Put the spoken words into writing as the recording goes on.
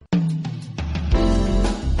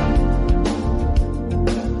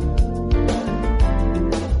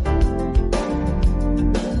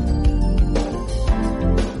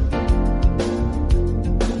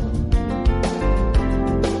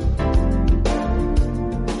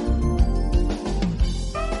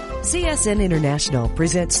CSN International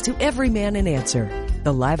presents To Every Man an Answer,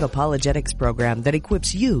 the live apologetics program that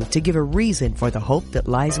equips you to give a reason for the hope that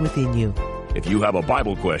lies within you. If you have a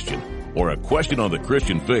Bible question or a question on the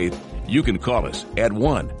Christian faith, you can call us at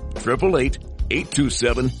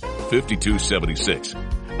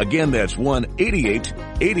 1-888-827-5276. Again, that's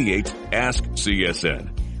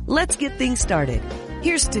 1-8888-ASK-CSN. Let's get things started.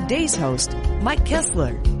 Here's today's host, Mike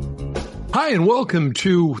Kessler. Hi, and welcome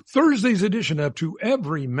to Thursday's edition of To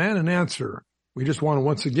Every Man an Answer. We just want to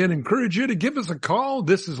once again encourage you to give us a call.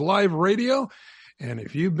 This is live radio. And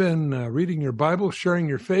if you've been reading your Bible, sharing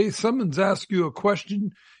your faith, someone's asked you a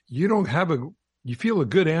question you feel a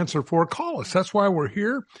good answer for, call us. That's why we're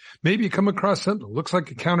here. Maybe you come across something that looks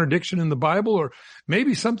like a contradiction in the Bible, or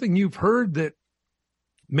maybe something you've heard that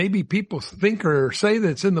maybe people think or say that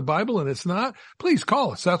it's in the Bible and it's not. Please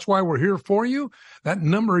call us. That's why we're here for you. That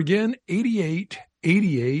number again,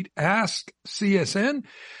 8888-ASK-CSN.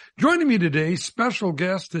 Joining me today, special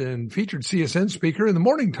guest and featured CSN speaker in the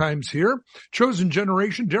morning times here, Chosen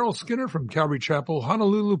Generation, Daryl Skinner from Calvary Chapel,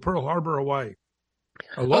 Honolulu, Pearl Harbor, Hawaii.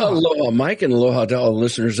 Aloha. Aloha, Mike, and aloha to all the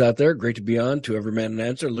listeners out there. Great to be on To Every Man an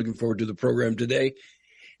Answer. Looking forward to the program today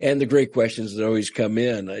and the great questions that always come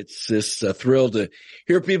in. It's just a thrill to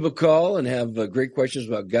hear people call and have great questions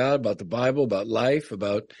about God, about the Bible, about life,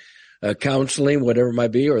 about counseling, whatever it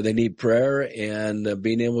might be, or they need prayer, and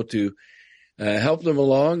being able to help them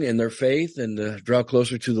along in their faith and draw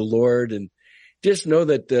closer to the Lord. And just know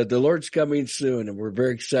that the Lord's coming soon, and we're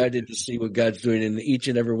very excited to see what God's doing in each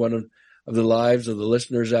and every one of the lives of the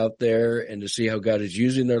listeners out there, and to see how God is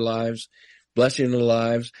using their lives, blessing their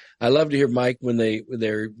lives. I love to hear, Mike, when they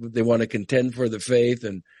want to contend for the faith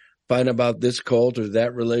and find about this cult or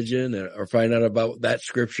that religion, or find out about that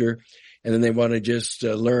scripture, and then they want to just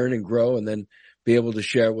learn and grow, and then be able to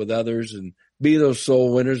share it with others and be those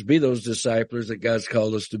soul winners, be those disciplers that God's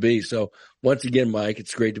called us to be. So once again, Mike,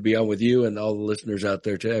 it's great to be on with you and all the listeners out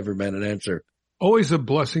there. To Every Man an Answer. Always a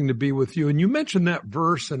blessing to be with you. And you mentioned that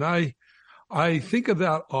verse, and I think of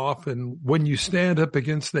that often when you stand up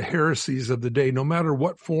against the heresies of the day, no matter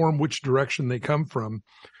what form, which direction they come from,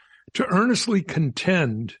 to earnestly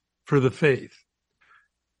contend for the faith.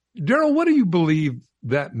 Daryl, what do you believe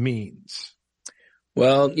that means?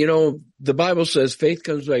 Well, the Bible says faith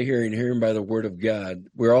comes by hearing, hearing by the word of God.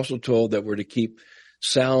 We're also told that we're to keep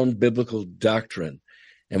sound biblical doctrine.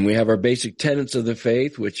 And we have our basic tenets of the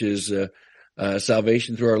faith, which is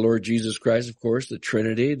salvation through our Lord Jesus Christ, of course, the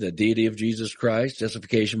Trinity, the deity of Jesus Christ,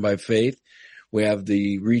 justification by faith. We have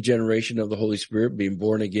the regeneration of the Holy Spirit, being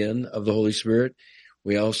born again of the Holy Spirit.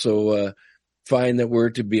 We also find that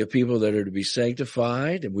we're to be a people that are to be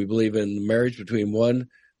sanctified, and we believe in the marriage between one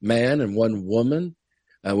man and one woman.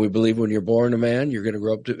 We believe when you're born a man, you're going to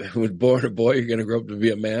grow up to, when born a boy, you're going to grow up to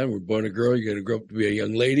be a man. When born a girl, you're going to grow up to be a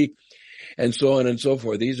young lady, and so on and so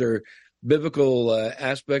forth. These are biblical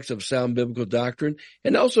aspects of sound biblical doctrine.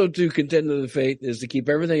 And also to contend in the faith is to keep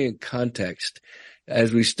everything in context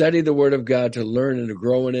as we study the Word of God, to learn and to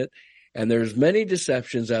grow in it. And there's many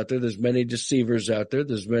deceptions out there. There's many deceivers out there.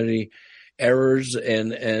 There's many errors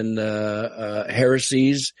and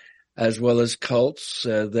heresies, as well as cults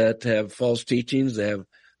that have false teachings. They have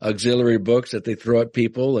auxiliary books that they throw at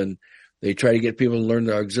people, and they try to get people to learn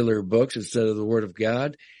their auxiliary books instead of the Word of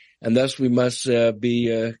God. And thus we must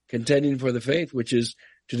be contending for the faith, which is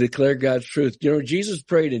to declare God's truth. Jesus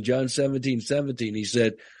prayed in John 17:17. He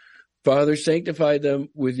said, Father, sanctify them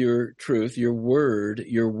with your truth. Your word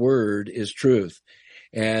is truth.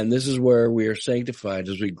 And this is where we are sanctified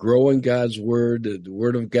as we grow in God's word. The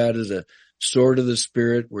word of God is a sword of the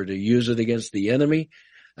Spirit. We're to use it against the enemy,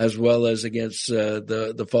 as well as against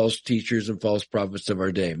the false teachers and false prophets of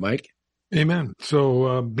our day. Mike? Amen.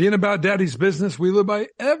 So being about Daddy's business, we live by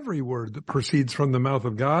every word that proceeds from the mouth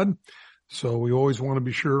of God. So we always want to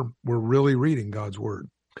be sure we're really reading God's word.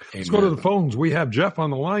 Amen. Let's go to the phones. We have Jeff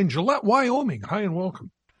on the line, Gillette, Wyoming. Hi and welcome.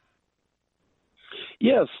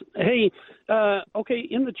 Yes. Hey, okay,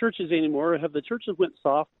 in the churches anymore, have the churches went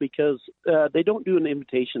soft because they don't do an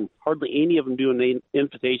invitation? Hardly any of them do an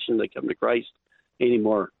invitation to come to Christ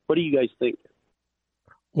anymore. What do you guys think?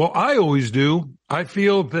 Well, I always do. I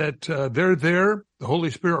feel that they're there. The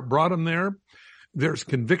Holy Spirit brought them there. There's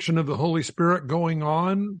conviction of the Holy Spirit going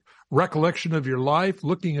on, recollection of your life,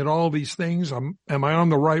 looking at all these things. Am I on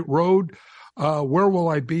the right road? Where will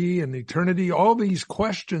I be in eternity? All these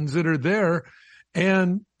questions that are there.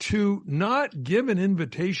 And to not give an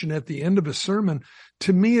invitation at the end of a sermon,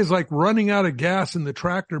 to me, is like running out of gas in the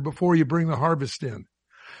tractor before you bring the harvest in.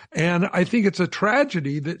 And I think it's a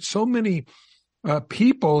tragedy that so many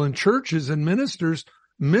people and churches and ministers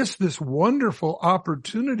miss this wonderful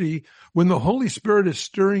opportunity when the Holy Spirit is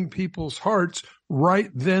stirring people's hearts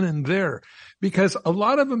right then and there. Because a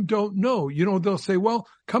lot of them don't know, they'll say, well,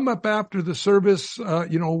 come up after the service,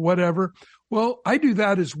 whatever. Well, I do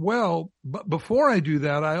that as well. But before I do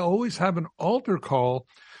that, I always have an altar call,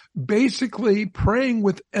 basically praying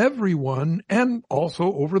with everyone and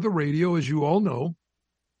also over the radio, as you all know,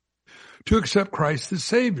 to accept Christ as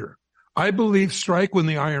Savior. I believe strike when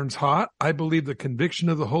the iron's hot. I believe the conviction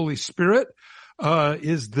of the Holy Spirit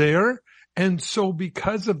is there. And so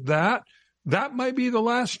because of that, that might be the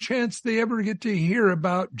last chance they ever get to hear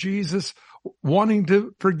about Jesus wanting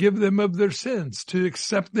to forgive them of their sins, to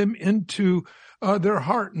accept them into their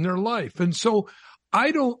heart and their life. And so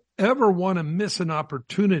I don't ever want to miss an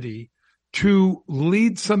opportunity to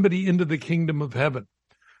lead somebody into the kingdom of heaven.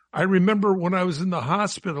 I remember when I was in the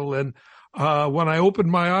hospital and when I opened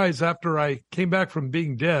my eyes after I came back from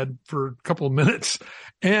being dead for a couple of minutes,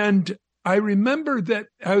 and I remember that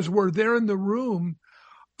as we're there in the room,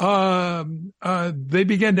 they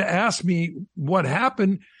began to ask me what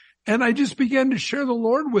happened, and I just began to share the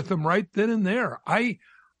Lord with them right then and there.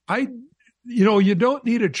 You don't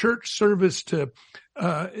need a church service to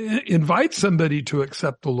invite somebody to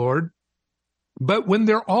accept the Lord, but when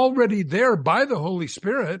they're already there by the Holy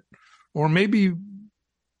Spirit, or maybe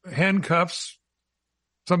handcuffs,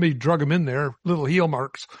 somebody drug them in there, little heel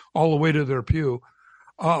marks all the way to their pew,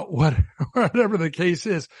 whatever the case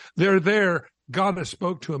is, they're there. God has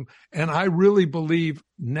spoke to them. And I really believe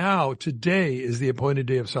now, today is the appointed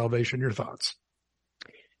day of salvation. Your thoughts?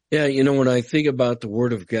 Yeah, when I think about the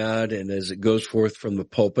Word of God and as it goes forth from the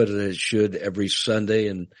pulpit, and it should every Sunday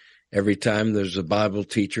and every time there's a Bible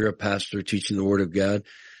teacher, a pastor teaching the Word of God,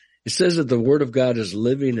 it says that the Word of God is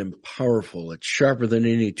living and powerful. It's sharper than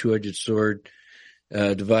any two-edged sword,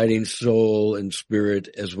 dividing soul and spirit,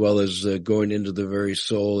 as well as going into the very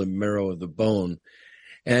soul and marrow of the bone.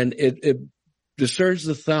 And it discerns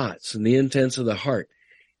the thoughts and the intents of the heart.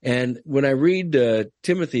 And when I read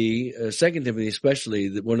Timothy, 2 Timothy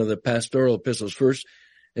especially, one of the pastoral epistles, 1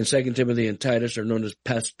 and 2 Timothy and Titus are known as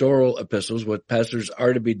pastoral epistles, what pastors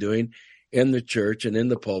are to be doing in the church and in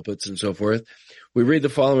the pulpits and so forth. We read the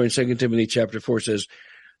following, 2 Timothy chapter 4 says,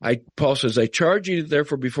 Paul says, I charge you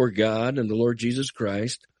therefore before God and the Lord Jesus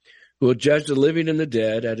Christ, who will judge the living and the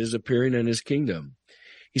dead at his appearing in his kingdom.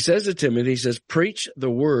 He says to Timothy, he says, preach the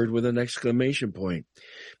word with an exclamation point.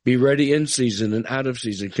 Be ready in season and out of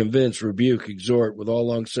season, convince, rebuke, exhort with all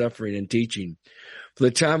long suffering and teaching. For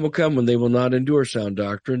the time will come when they will not endure sound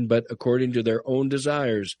doctrine, but according to their own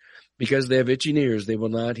desires, because they have itching ears, they will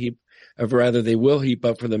not they will heap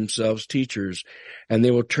up for themselves teachers, and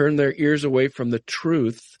they will turn their ears away from the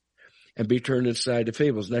truth and be turned aside to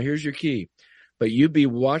fables. Now here's your key. But you be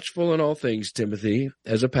watchful in all things, Timothy,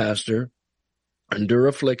 as a pastor, endure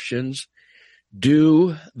afflictions,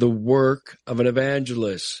 do the work of an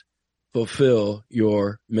evangelist, fulfill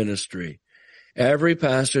your ministry. Every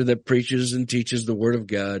pastor that preaches and teaches the word of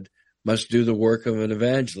God must do the work of an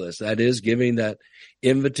evangelist. That is, giving that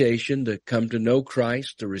invitation to come to know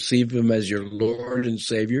Christ, to receive him as your Lord and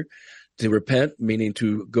Savior, to repent, meaning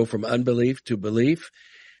to go from unbelief to belief,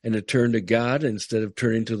 and to turn to God instead of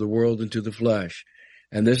turning to the world and to the flesh.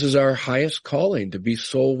 And this is our highest calling, to be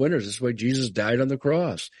soul winners. This is why Jesus died on the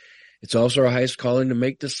cross. It's also our highest calling to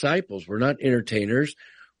make disciples. We're not entertainers.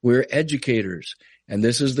 We're educators. And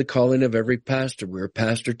this is the calling of every pastor. We're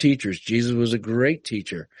pastor teachers. Jesus was a great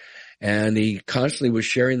teacher. And he constantly was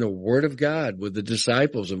sharing the word of God with the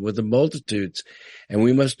disciples and with the multitudes. And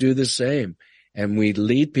we must do the same. And we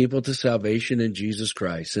lead people to salvation in Jesus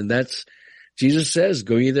Christ. And that's, Jesus says,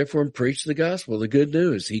 go ye therefore and preach the gospel, the good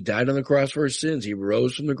news. He died on the cross for his sins. He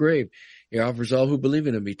rose from the grave. He offers all who believe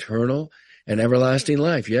in him eternal and everlasting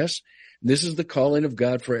life. Yes, this is the calling of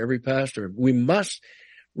God for every pastor. We must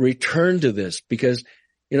return to this because,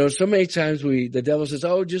 so many times the devil says,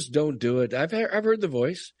 oh, just don't do it. I've heard the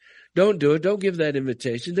voice. Don't do it. Don't give that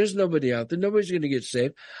invitation. There's nobody out there. Nobody's going to get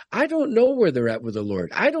saved. I don't know where they're at with the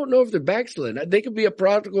Lord. I don't know if they're backslidden. They could be a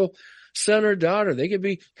prodigal son or daughter. They could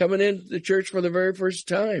be coming into the church for the very first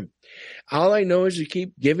time. All I know is you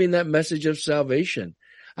keep giving that message of salvation.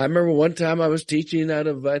 I remember one time I was teaching out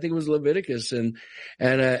of, I think it was Leviticus, and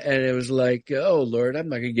it was like, oh Lord, I'm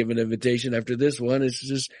not going to give an invitation after this one. It's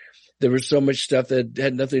just, there was so much stuff that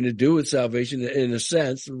had nothing to do with salvation in a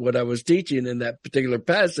sense, what I was teaching in that particular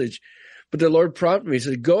passage. But the Lord prompted me, he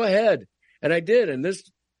said, go ahead. And I did. And this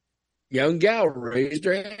young gal raised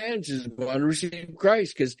her hand. She said, I want to receive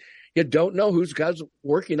Christ, because you don't know who's God's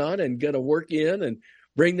working on and going to work in and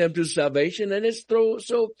bring them to salvation. And it's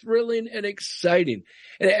so thrilling and exciting.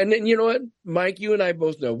 And you know what, Mike, you and I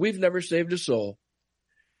both know we've never saved a soul.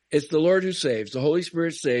 It's the Lord who saves. The Holy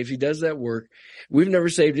Spirit saves. He does that work. We've never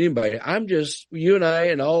saved anybody. You and I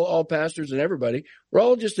and all pastors and everybody, we're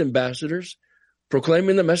all just ambassadors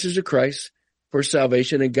proclaiming the message of Christ for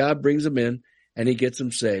salvation, and God brings them in and he gets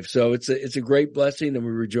them saved. So it's a great blessing, and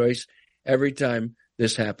we rejoice every time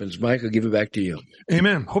this happens. Mike, I'll give it back to you.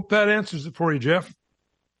 Amen. Hope that answers it for you, Jeff.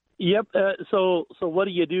 Yep. So what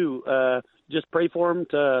do you do? Just pray for him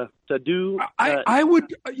to do? I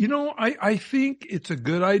would, I think it's a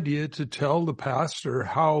good idea to tell the pastor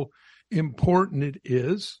how important it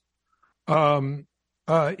is.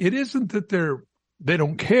 It isn't that they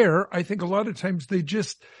don't care. I think a lot of times they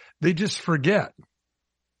just forget.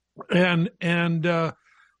 And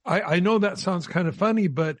I know that sounds kind of funny,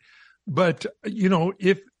 but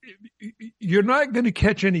if you're not going to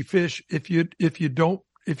catch any fish if you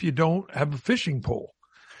don't have a fishing pole.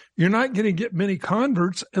 You're not going to get many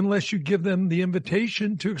converts unless you give them the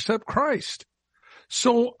invitation to accept Christ.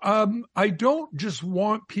 So I don't just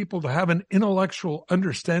want people to have an intellectual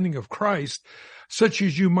understanding of Christ, such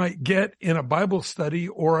as you might get in a Bible study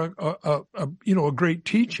or a great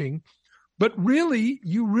teaching, but really,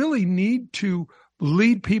 you really need to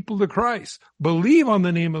lead people to Christ. Believe on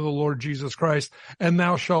the name of the Lord Jesus Christ, and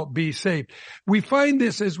thou shalt be saved. We find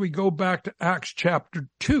this as we go back to Acts chapter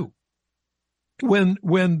 2.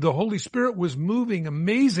 When the Holy Spirit was moving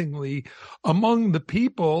amazingly among the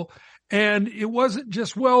people, and it wasn't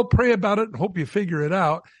just, well, pray about it and hope you figure it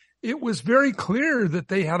out. It was very clear that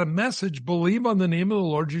they had a message, believe on the name of the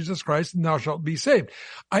Lord Jesus Christ and thou shalt be saved.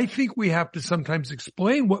 I think we have to sometimes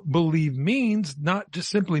explain what believe means, not just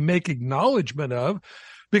simply make acknowledgement of,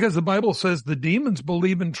 because the Bible says the demons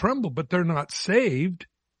believe and tremble, but they're not saved.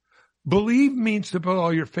 Believe means to put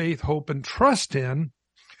all your faith, hope, and trust in.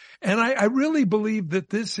 And I really believe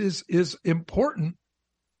that this is important,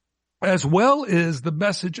 as well as the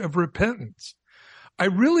message of repentance. I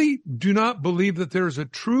really do not believe that there is a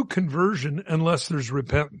true conversion unless there's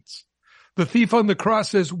repentance. The thief on the cross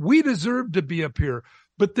says, we deserve to be up here,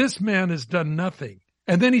 but this man has done nothing.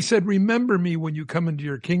 And then he said, remember me when you come into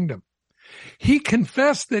your kingdom. He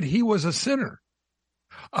confessed that he was a sinner.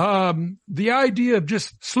 The idea of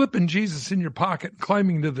just slipping Jesus in your pocket,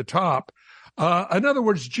 climbing to the top. In other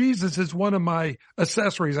words, Jesus is one of my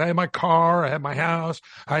accessories. I have my car, I have my house,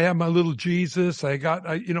 I have my little Jesus, I've got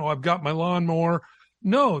my lawnmower.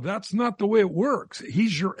 No, that's not the way it works.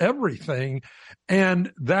 He's your everything,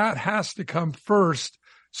 and that has to come first.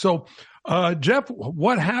 So, Jeff,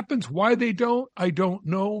 what happens? Why they don't? I don't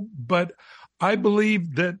know, but I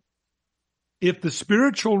believe that if the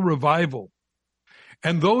spiritual revival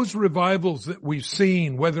and those revivals that we've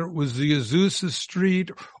seen, whether it was the Azusa Street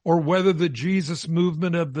or whether the Jesus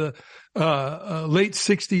movement of the late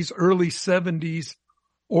 60s, early 70s,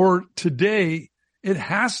 or today, it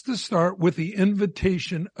has to start with the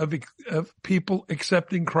invitation of people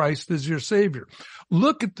accepting Christ as your Savior.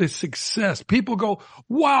 Look at the success. People go,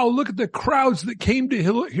 wow, look at the crowds that came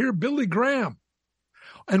to hear Billy Graham.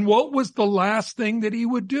 And what was the last thing that he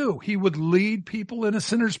would do? He would lead people in a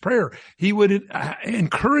sinner's prayer. He would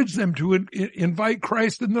encourage them to invite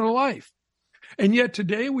Christ in their life. And yet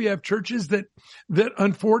today we have churches that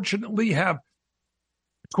unfortunately have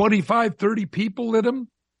 25, 30 people in them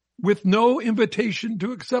with no invitation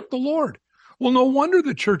to accept the Lord. Well, no wonder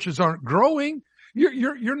the churches aren't growing.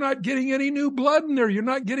 You're not getting any new blood in there. You're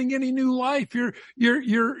not getting any new life. You're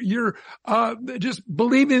just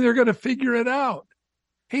believing they're going to figure it out.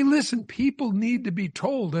 Hey, listen, people need to be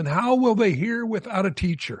told, and how will they hear without a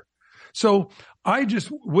teacher? So I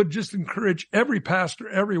would encourage every pastor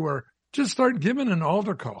everywhere, just start giving an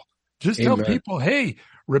altar call. Just Amen. Tell people, hey,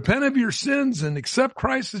 repent of your sins and accept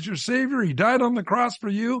Christ as your Savior. He died on the cross for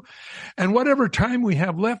you. And whatever time we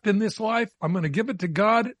have left in this life, I'm going to give it to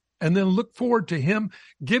God and then look forward to Him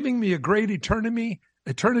giving me a great eternity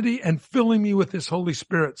and filling me with His Holy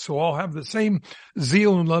Spirit. So I'll have the same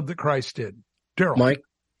zeal and love that Christ did. Daryl. Mike,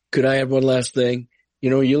 could I add one last thing?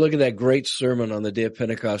 You look at that great sermon on the day of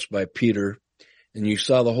Pentecost by Peter, and you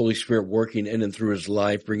saw the Holy Spirit working in and through his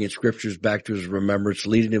life, bringing scriptures back to his remembrance,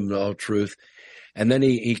 leading him to all truth. And then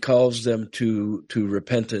he calls them to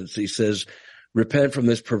repentance. He says, repent from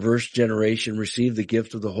this perverse generation, receive the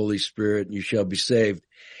gift of the Holy Spirit, and you shall be saved.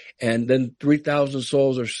 And then 3,000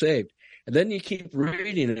 souls are saved. And then you keep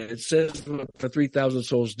reading it. It says what the 3,000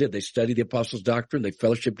 souls did. They studied the apostles' doctrine. They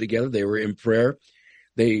fellowshiped together. They were in prayer.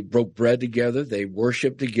 They broke bread together. They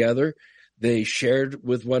worshiped together. They shared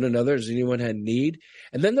with one another as anyone had need.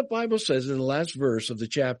 And then the Bible says in the last verse of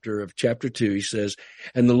chapter 2, he says,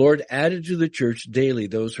 and the Lord added to the church daily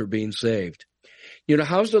those who are being saved.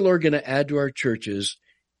 How's the Lord going to add to our churches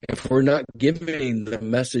if we're not giving the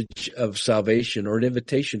message of salvation or an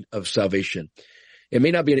invitation of salvation. It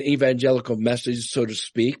may not be an evangelical message, so to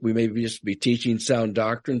speak. We may just be teaching sound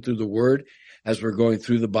doctrine through the Word as we're going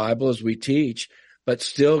through the Bible as we teach, but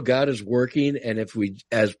still God is working. And if we,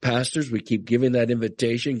 as pastors, we keep giving that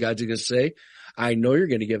invitation, God's going to say, I know you're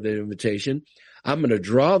going to give that invitation. I'm going to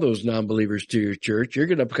draw those non-believers to your church. You're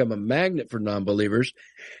going to become a magnet for non-believers.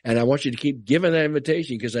 And I want you to keep giving that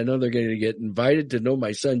invitation because I know they're going to get invited to know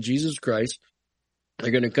my son, Jesus Christ.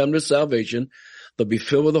 They're going to come to salvation. They'll be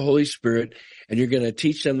filled with the Holy Spirit, and you're going to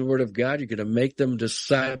teach them the Word of God. You're going to make them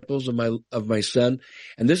disciples of my son.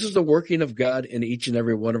 And this is the working of God in each and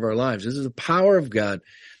every one of our lives. This is the power of God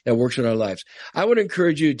that works in our lives. I would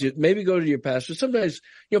encourage you to maybe go to your pastor. Sometimes,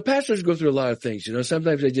 pastors go through a lot of things.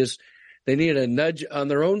 Sometimes they need a nudge on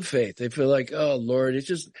their own faith. They feel like, oh, Lord, it's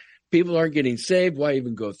just people aren't getting saved. Why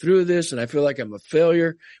even go through this? And I feel like I'm a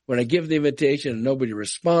failure when I give the invitation and nobody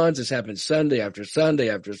responds. This happens Sunday after Sunday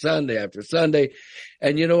after Sunday after Sunday.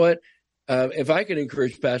 And you know what? If I can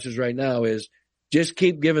encourage pastors right now is just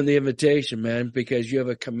keep giving the invitation, man, because you have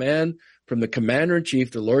a command from the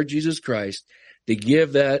commander-in-chief, the Lord Jesus Christ, to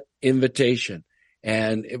give that invitation.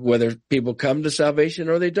 And whether people come to salvation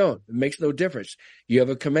or they don't, it makes no difference. You have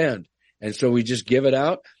a command. And so we just give it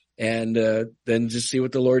out and then just see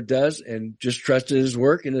what the Lord does and just trust in his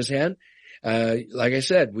work in his hand. Like I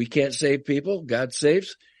said, we can't save people. God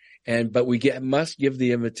saves. But we must give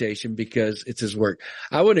the invitation because it's his work.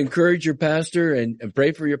 I would encourage your pastor and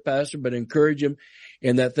pray for your pastor, but encourage him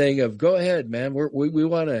in that thing of go ahead, man. We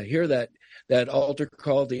want to hear that altar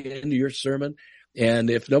call at the end of your sermon. And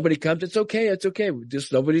if nobody comes, it's okay. It's okay.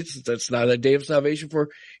 That's not a day of salvation for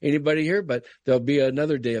anybody here, but there'll be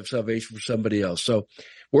another day of salvation for somebody else. So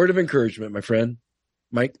word of encouragement, my friend.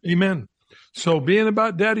 Mike. Amen. So being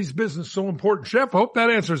about daddy's business is so important. Chef, I hope that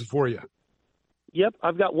answers it for you. Yep.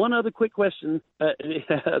 I've got one other quick question.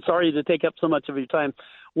 Sorry to take up so much of your time.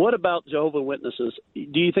 What about Jehovah's Witnesses?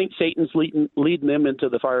 Do you think Satan's leading them into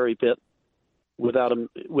the fiery pit without them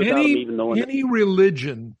even knowing it? Any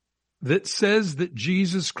religion that says that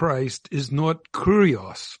Jesus Christ is not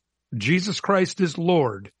Kyrios, Jesus Christ is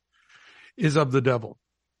Lord, is of the devil.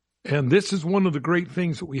 And this is one of the great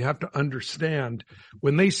things that we have to understand.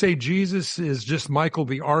 When they say Jesus is just Michael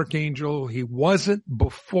the Archangel, he wasn't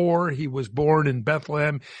before he was born in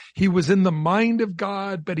Bethlehem. He was in the mind of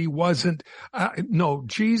God, but he wasn't. No,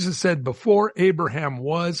 Jesus said, before Abraham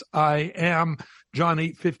was, I am. John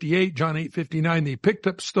 8:58, John 8:59, they picked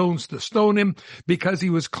up stones to stone him because he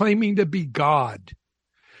was claiming to be God.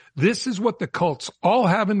 This is what the cults all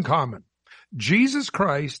have in common. Jesus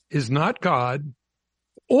Christ is not God,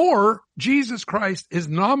 or Jesus Christ is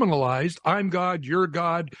nominalized. I'm God, you're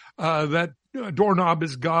God, that doorknob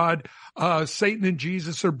is God, Satan and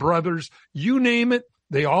Jesus are brothers. You name it,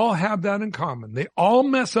 they all have that in common. They all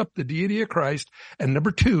mess up the deity of Christ. And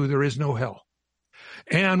number two, there is no hell.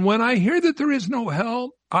 And when I hear that there is no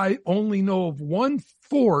hell, I only know of one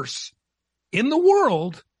force in the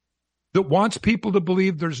world that wants people to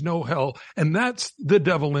believe there's no hell, and that's the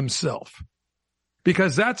devil himself,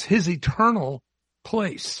 because that's his eternal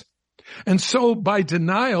place. And so by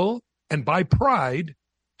denial and by pride,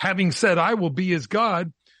 having said, I will be as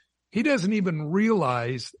God, he doesn't even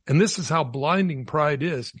realize, and this is how blinding pride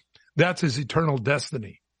is, that's his eternal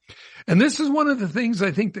destiny. And this is one of the things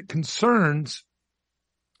I think that concerns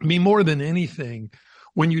me more than anything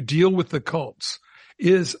when you deal with the cults,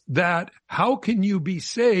 is that how can you be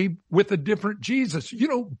saved with a different Jesus? You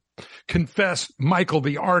don't confess Michael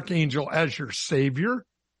the Archangel as your Savior.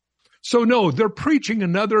 So no, they're preaching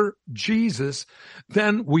another Jesus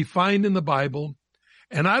than we find in the Bible.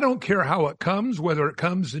 And I don't care how it comes, whether it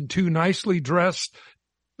comes in two nicely dressed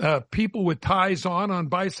people with ties on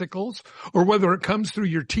bicycles, or whether it comes through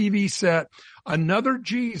your TV set. Another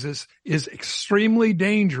Jesus is extremely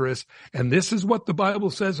dangerous. And this is what the Bible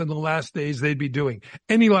says in the last days they'd be doing.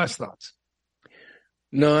 Any last thoughts?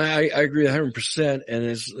 No, I agree 100%.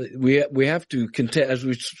 And we have to contend, as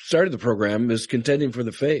we started the program, is contending for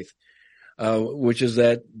the faith, which is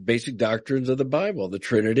that basic doctrines of the Bible, the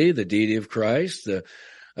Trinity, the deity of Christ,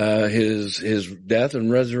 his death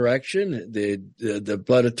and resurrection, the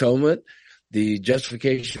blood atonement, the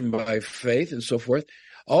justification by faith, and so forth.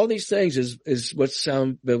 All these things is what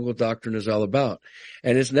sound biblical doctrine is all about.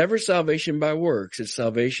 And it's never salvation by works. It's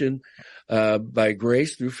salvation by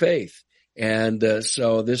grace through faith. And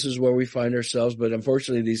so this is where we find ourselves. But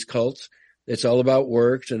unfortunately, these cults, it's all about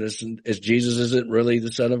works. And as Jesus isn't really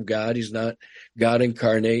the Son of God, he's not God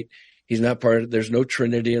incarnate. He's not there's no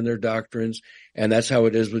Trinity in their doctrines. And that's how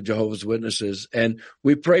it is with Jehovah's Witnesses. And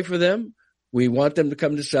we pray for them. We want them to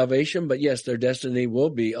come to salvation, but yes, their destiny will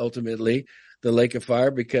be ultimately the lake of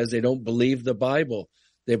fire because they don't believe the Bible.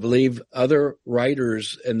 They believe other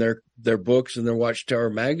writers and their books and their Watchtower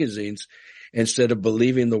magazines instead of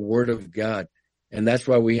believing the Word of God. And that's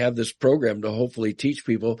why we have this program to hopefully teach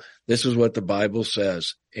people this is what the Bible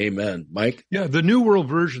says. Amen. Mike? Yeah, the New World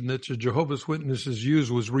Version that the Jehovah's Witnesses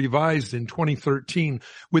used was revised in 2013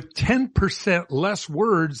 with 10% less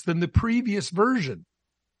words than the previous version.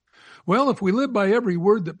 Well, if we live by every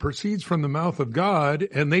word that proceeds from the mouth of God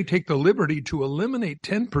and they take the liberty to eliminate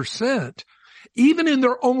 10%, even in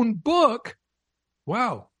their own book,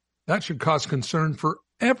 wow, that should cause concern for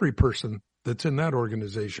every person that's in that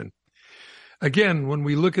organization. Again, when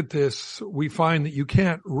we look at this, we find that you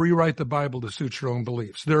can't rewrite the Bible to suit your own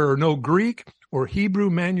beliefs. There are no Greek or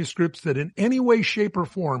Hebrew manuscripts that in any way, shape, or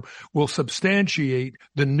form will substantiate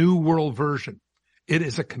the New World Version. It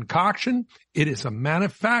is a concoction. It is a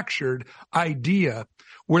manufactured idea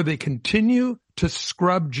where they continue to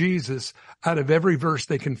scrub Jesus out of every verse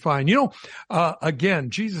they can find.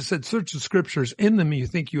 Again, Jesus said, search the scriptures, in them you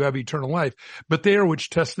think you have eternal life, but they are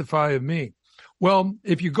which testify of me. Well,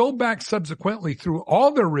 if you go back subsequently through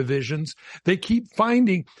all their revisions, they keep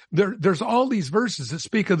finding there's all these verses that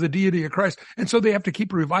speak of the deity of Christ. And so they have to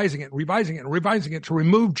keep revising it to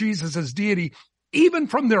remove Jesus as deity, even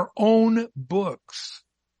from their own books.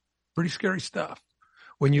 Pretty scary stuff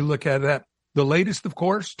when you look at that. The latest, of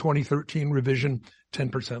course, 2013 revision,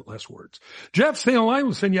 10% less words. Jeff, stay on the line.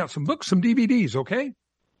 We'll send you out some books, some DVDs, okay?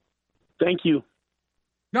 Thank you.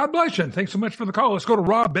 God bless you, and thanks so much for the call. Let's go to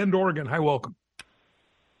Rob, Bend, Oregon. Hi, welcome.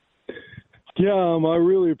 Yeah, I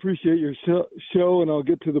really appreciate your show, and I'll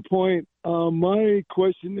get to the point. My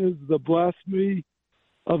question is the blasphemy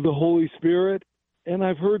of the Holy Spirit, and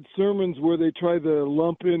I've heard sermons where they try to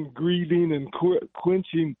lump in grieving and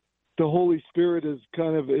quenching the Holy Spirit as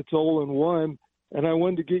kind of it's all in one, and I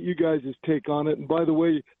wanted to get you guys' take on it. And by the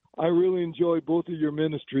way, I really enjoy both of your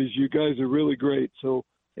ministries. You guys are really great. So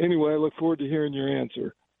anyway, I look forward to hearing your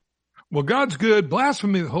answer. Well, God's good.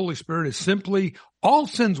 Blasphemy of the Holy Spirit is simply all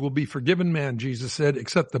sins will be forgiven man, Jesus said,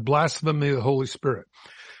 except the blasphemy of the Holy Spirit.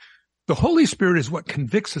 The Holy Spirit is what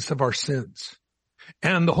convicts us of our sins.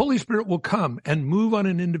 And the Holy Spirit will come and move on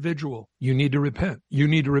an individual. You need to repent. You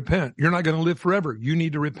need to repent. You're not going to live forever. You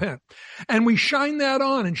need to repent. And we shine that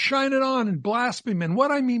on and shine it on and blaspheme. And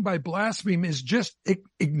what I mean by blaspheme is just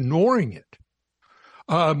ignoring it.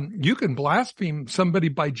 You can blaspheme somebody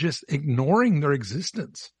by just ignoring their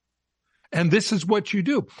existence. And this is what you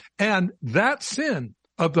do. And that sin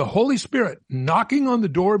of the Holy Spirit knocking on the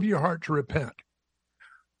door of your heart to repent,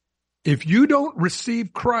 if you don't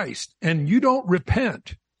receive Christ and you don't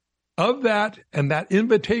repent of that and that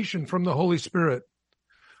invitation from the Holy Spirit,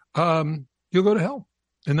 you'll go to hell.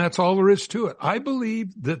 And that's all there is to it. I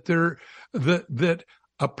believe that that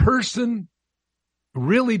a person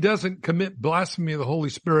really doesn't commit blasphemy of the Holy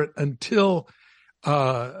Spirit until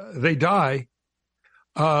they die.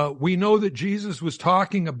 We know that Jesus was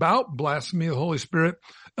talking about blasphemy of the Holy Spirit,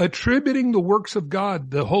 attributing the works of God,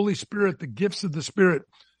 the Holy Spirit, the gifts of the Spirit,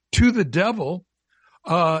 to the devil.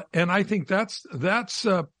 And I think that's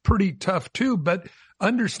pretty tough too, but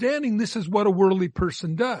understanding this is what a worldly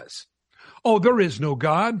person does. Oh, there is no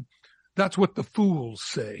God. That's what the fools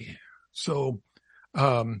say. So,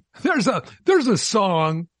 there's a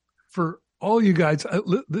song for all you guys.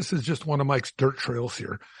 This is just one of Mike's dirt trails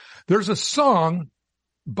here. There's a song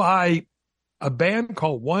by a band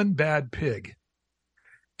called One Bad Pig.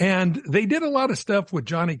 And they did a lot of stuff with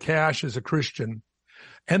Johnny Cash as a Christian.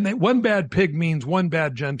 And One Bad Pig means one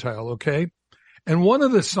bad Gentile, okay? And one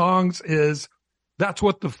of the songs is, that's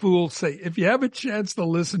what the fools say. If you have a chance to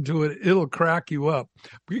listen to it, it'll crack you up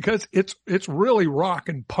because it's really rock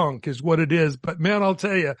and punk is what it is. But man, I'll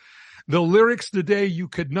tell you, the lyrics today you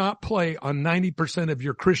could not play on 90% of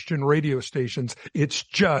your Christian radio stations. It's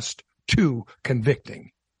just too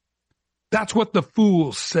convicting. That's what the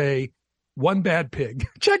fools say. One Bad Pig.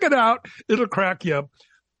 Check it out. It'll crack you up.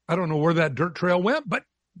 I don't know where that dirt trail went, but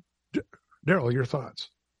Daryl, your thoughts?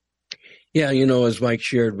 Yeah, as Mike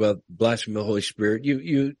shared about blaspheming the Holy Spirit,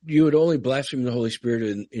 you would only blaspheme the Holy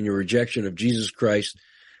Spirit in your rejection of Jesus Christ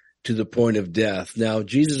to the point of death. Now,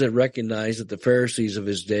 Jesus had recognized that the Pharisees of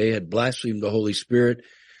his day had blasphemed the Holy Spirit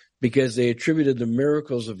because they attributed the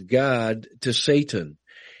miracles of God to Satan.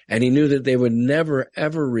 And he knew that they would never,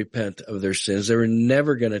 ever repent of their sins. They were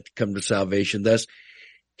never going to come to salvation. Thus,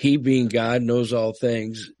 he being God, knows all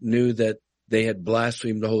things, knew that they had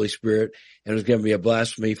blasphemed the Holy Spirit and it was going to be a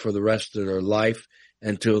blasphemy for the rest of their life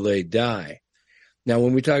until they die. Now,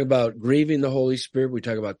 when we talk about grieving the Holy Spirit, we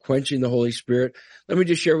talk about quenching the Holy Spirit. Let me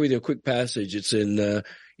just share with you a quick passage. It's in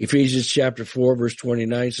Ephesians chapter 4, verse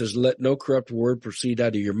 29 says, let no corrupt word proceed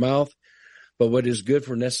out of your mouth, but what is good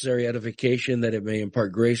for necessary edification, that it may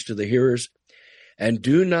impart grace to the hearers. And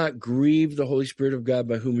do not grieve the Holy Spirit of God,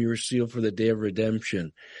 by whom you were sealed for the day of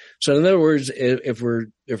redemption. So in other words, if we're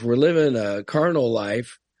living a carnal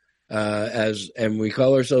life, and we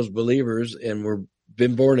call ourselves believers and we're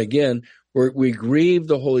been born again, we grieve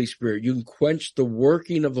the Holy Spirit. You can quench the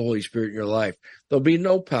working of the Holy Spirit in your life. There'll be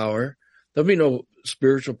no power. There'll be no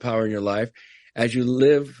spiritual power in your life as you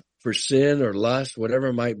live for sin or lust, whatever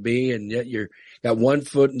it might be. And yet you're got one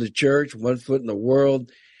foot in the church, one foot in the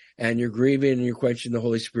world, and you're grieving and you're quenching the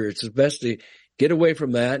Holy Spirit. So it's best to get away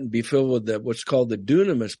from that and be filled with what's called the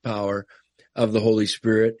dunamis power of the Holy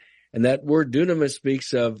Spirit. And that word dunamis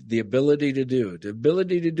speaks of the ability to do. The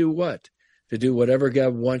ability to do what? To do whatever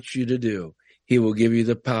God wants you to do. He will give you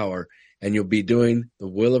the power, and you'll be doing the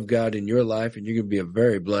will of God in your life, and you're going to be a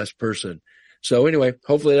very blessed person. So anyway,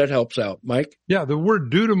 hopefully that helps out. Mike? Yeah, the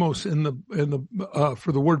word dunamis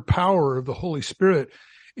for the word power of the Holy Spirit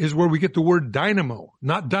is where we get the word dynamo,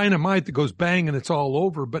 not dynamite that goes bang and it's all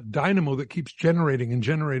over, but dynamo that keeps generating and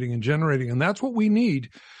generating and generating. And that's what we need.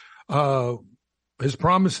 His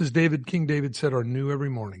promises, King David said, are new every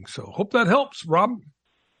morning. So hope that helps, Rob.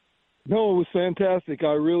 No, it was fantastic.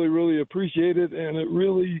 I really, really appreciate it. And it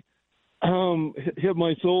really hit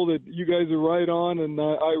my soul that you guys are right on. And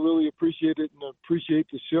I really appreciate it and appreciate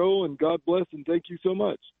the show. And God bless and thank you so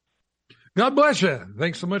much. God bless you.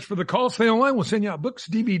 Thanks so much for the call. Stay online. We'll send you out books,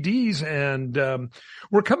 DVDs, and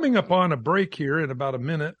we're coming up on a break here in about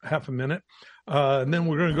half a minute. And then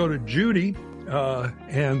we're going to go to Judy.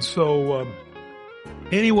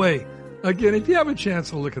 Anyway, again, if you have a chance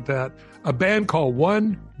to look at that, a band called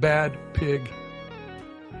One Bad Pig.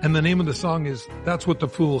 And the name of the song is That's What the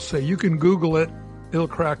Fools Say. You can Google it. It'll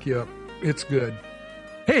crack you up. It's good.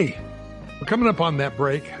 Hey, we're coming up on that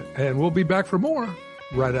break, and we'll be back for more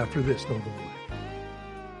right after this. Don't go away.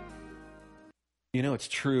 You know, it's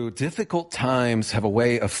true. Difficult times have a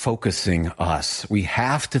way of focusing us. We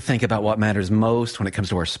have to think about what matters most when it comes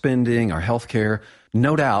to our spending, our health care.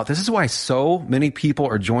 No doubt. This is why so many people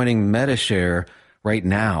are joining Medi-Share right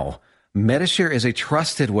now. Medi-Share is a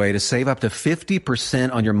trusted way to save up to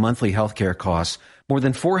 50% on your monthly health care costs. More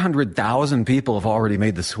than 400,000 people have already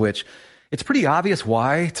made the switch. It's pretty obvious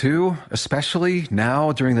why, too, especially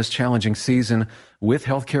now during this challenging season with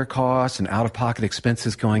healthcare costs and out-of-pocket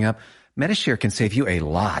expenses going up. Medi-Share can save you a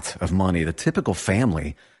lot of money. The typical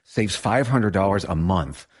family saves $500 a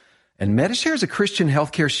month. And Medi-Share is a Christian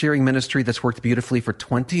healthcare sharing ministry that's worked beautifully for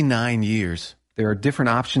 29 years. There are different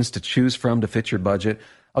options to choose from to fit your budget.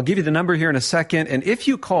 I'll give you the number here in a second. And if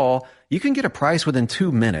you call, you can get a price within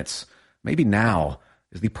 2 minutes. Maybe now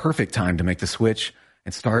is the perfect time to make the switch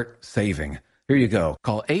and start saving. Here you go.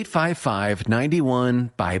 Call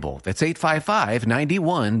 855-91-BIBLE. That's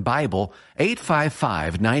 855-91-BIBLE.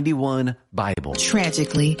 855-91-BIBLE.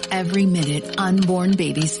 Tragically, every minute, unborn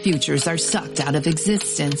babies' futures are sucked out of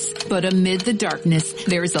existence. But amid the darkness,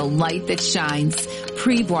 there's a light that shines.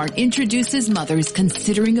 Preborn introduces mothers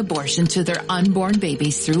considering abortion to their unborn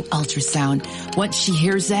babies through ultrasound. Once she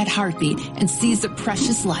hears that heartbeat and sees a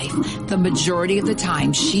precious life, the majority of the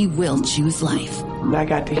time she will choose life. I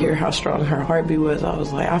got to hear how strong her heartbeat was. I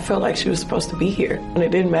was like, I felt like she was supposed to be here. And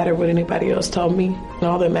it didn't matter what anybody else told me. And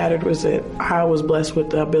all that mattered was that I was blessed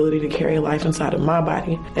with the ability to carry life inside of my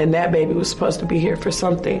body. And that baby was supposed to be here for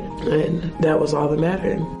something. And that was all that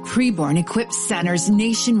mattered. Preborn equips centers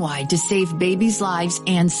nationwide to save babies' lives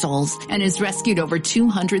and souls and has rescued over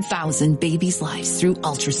 200,000 babies' lives through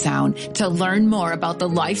ultrasound. To learn more about the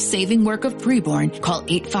life-saving work of Preborn, call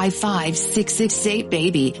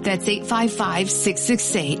 855-668-BABY. That's 855-668-BABY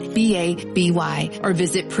or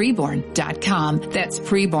visit preborn.com. That's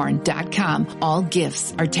preborn.com. All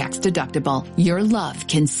gifts are tax deductible. Your love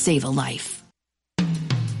can save a life.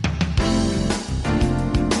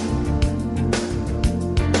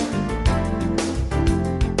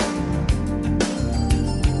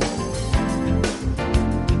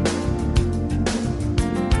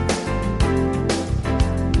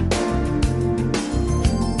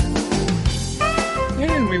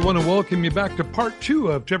 We want to welcome you back to part 2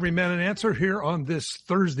 of To Every Man an Answer here on this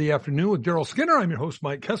Thursday afternoon with Daryl Skinner. I'm your host,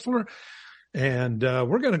 Mike Kessler, and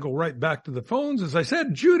we're going to go right back to the phones. As I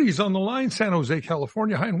said, Judy's on the line, San Jose,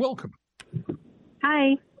 California. Hi, and welcome.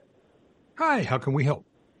 Hi. Hi, how can we help?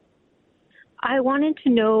 I wanted to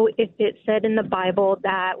know if it said in the Bible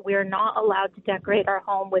that we're not allowed to decorate our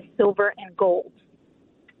home with silver and gold.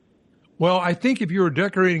 Well, I think if you were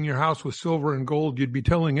decorating your house with silver and gold, you'd be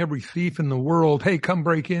telling every thief in the world, hey, come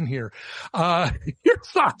break in here. Your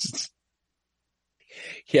thoughts?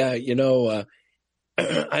 Yeah,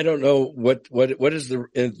 I don't know what is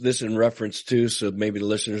this in reference to, so maybe the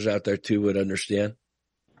listeners out there too would understand.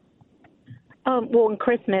 Well, in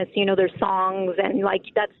Christmas, there's songs and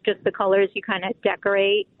that's just the colors you kind of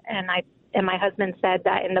decorate. And my husband said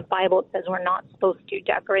that in the Bible it says we're not supposed to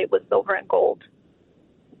decorate with silver and gold.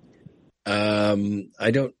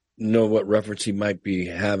 I don't know what reference he might be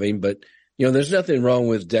having, but there's nothing wrong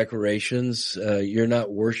with decorations. You're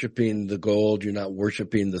not worshiping the gold. You're not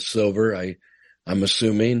worshiping the silver. I'm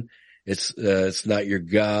assuming it's not your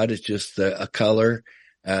God. It's just a color.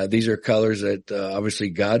 These are colors that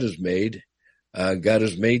obviously God has made. God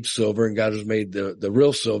has made silver, and God has made the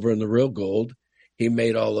real silver and the real gold. He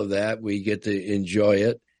made all of that. We get to enjoy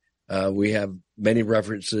it. We have many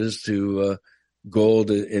references to gold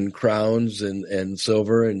in crowns and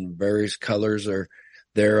silver, and various colors are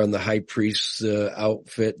there on the high priest's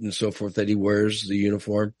outfit and so forth that he wears, the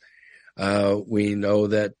uniform. We know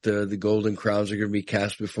that the golden crowns are going to be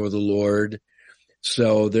cast before the Lord.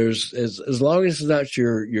 So there's, as long as it's not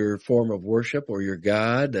your form of worship or your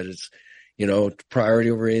God, that it's, priority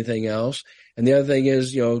over anything else. And the other thing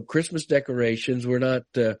is, Christmas decorations, we're not,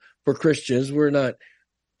 for Christians, we're not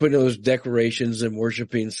putting those decorations and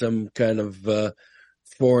worshiping some kind of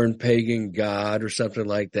foreign pagan god or something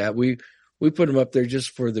like that. We put them up there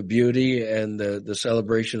just for the beauty and the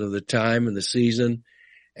celebration of the time and the season.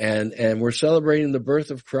 And we're celebrating the birth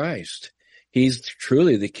of Christ. He's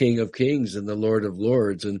truly the King of Kings and the Lord of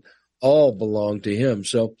Lords, and all belong to him.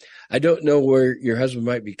 So I don't know where your husband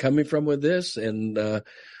might be coming from with this, and I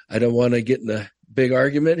don't want to get in a big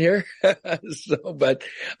argument here. But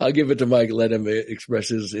I'll give it to Mike, let him express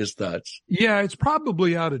his thoughts. Yeah, it's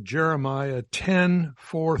probably out of Jeremiah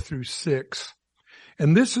 10:4-6.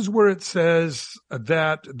 And this is where it says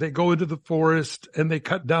that they go into the forest and they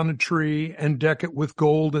cut down a tree and deck it with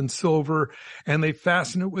gold and silver, and they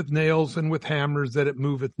fasten it with nails and with hammers that it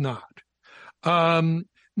moveth not.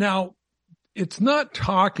 Now, it's not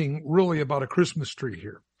talking really about a Christmas tree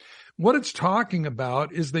here. What it's talking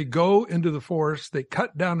about is they go into the forest, they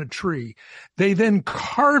cut down a tree, they then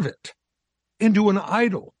carve it into an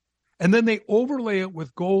idol, and then they overlay it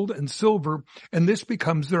with gold and silver, and this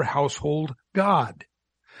becomes their household god.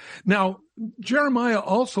 Now, Jeremiah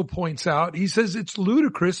also points out, he says it's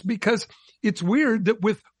ludicrous because it's weird that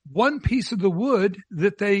with one piece of the wood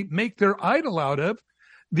that they make their idol out of,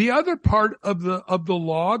 the other part of the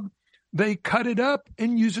log, they cut it up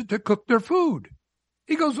and use it to cook their food.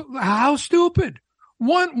 He goes, how stupid.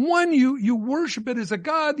 One you worship it as a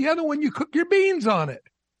god, the other one you cook your beans on it.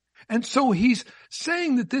 And so he's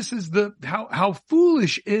saying that this is how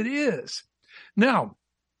foolish it is. Now,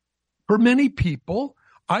 for many people,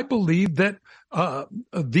 I believe that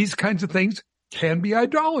these kinds of things can be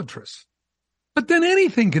idolatrous. But then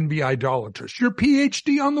anything can be idolatrous. Your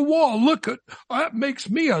PhD on the wall, look at, that makes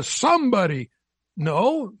me a somebody.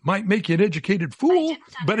 No, might make you an educated fool,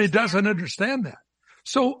 but it doesn't understand that.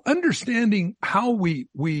 So understanding how we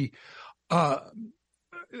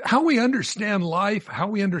understand life, how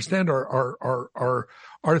we understand our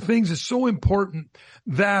things is so important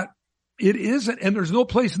that it isn't, and there's no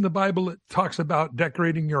place in the Bible that talks about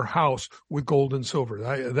decorating your house with gold and silver.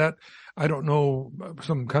 I don't know,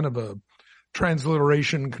 some kind of a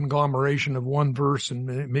transliteration, conglomeration of one verse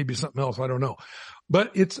and maybe something else. I don't know.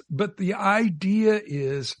 But the idea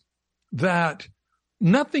is that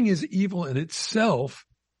nothing is evil in itself,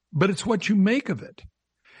 but it's what you make of it.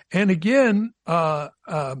 And again, I've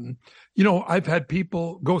had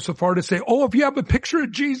people go so far to say, oh, if you have a picture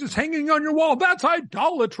of Jesus hanging on your wall, that's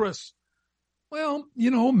idolatrous. Well,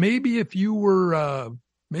 maybe if you were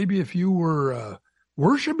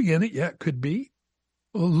worshiping in it, yeah, it could be.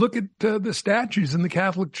 Well, look at the statues in the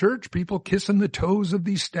Catholic Church, people kissing the toes of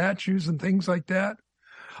these statues and things like that,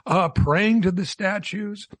 praying to the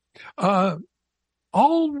statues,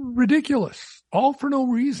 all ridiculous, all for no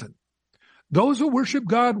reason. Those who worship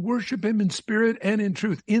God worship him in spirit and in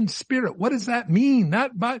truth. In spirit, what does that mean?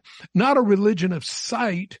 Not a religion of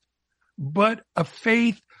sight, but a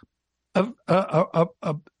faith of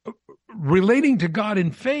relating to God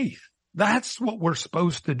in faith. That's what we're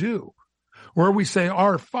supposed to do. Where we say,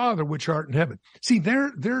 our Father, which art in heaven. See,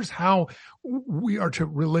 there's how we are to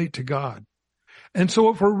relate to God. And so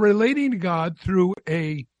if we're relating to God through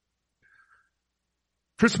a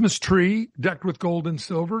Christmas tree decked with gold and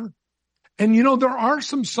silver, and there are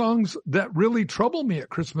some songs that really trouble me at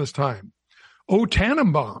Christmas time. O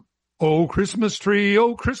Tannenbaum, O Christmas tree,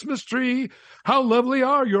 how lovely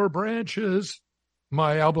are your branches.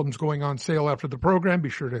 My album's going on sale after the program. Be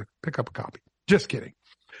sure to pick up a copy. Just kidding.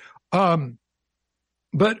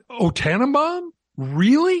 But O Tannenbaum?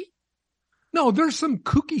 Really? No, there's some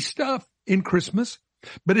kooky stuff in Christmas,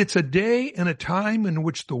 but it's a day and a time in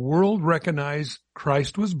which the world recognized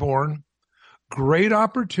Christ was born. Great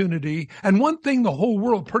opportunity. And one thing the whole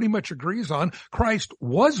world pretty much agrees on, Christ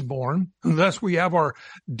was born. And thus we have our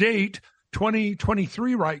date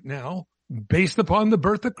 2023 right now based upon the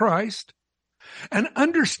birth of Christ. And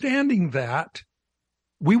understanding that,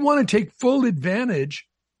 we want to take full advantage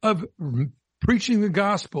of preaching the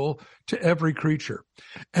gospel to every creature.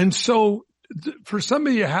 And so for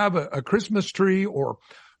somebody to have a Christmas tree or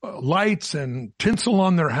lights and tinsel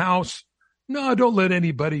on their house, no, don't let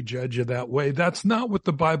anybody judge you that way. That's not what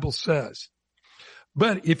the Bible says.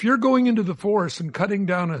 But if you're going into the forest and cutting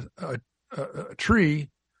down a tree,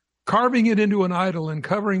 carving it into an idol and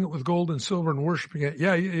covering it with gold and silver and worshiping it,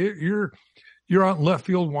 yeah, you're out in left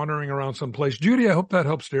field wandering around someplace. Judy, I hope that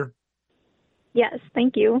helps, dear. Yes,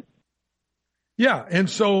 thank you. Yeah, and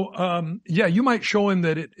so, you might show him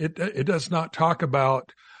that it does not talk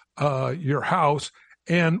about your house.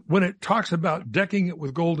 And when it talks about decking it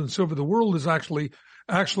with gold and silver, the world is actually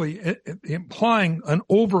implying an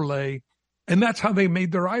overlay, and that's how they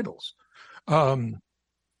made their idols.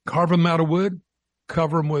 Carve them out of wood,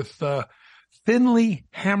 cover them with thinly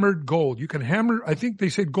hammered gold. You can hammer, I think they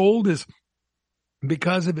said gold is,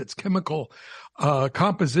 because of its chemical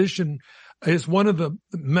composition, is one of the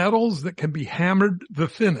metals that can be hammered the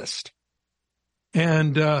thinnest.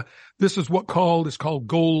 And this is what is called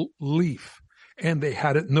gold leaf. And they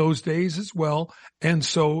had it in those days as well. And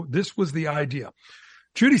so this was the idea.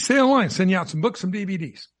 Judy, stay on the line. Send you out some books, some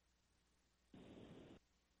DVDs.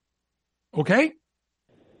 Okay?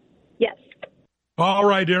 Yes. All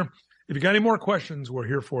right, dear. If you got any more questions, we're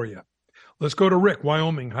here for you. Let's go to Rick,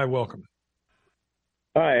 Wyoming. Hi, welcome.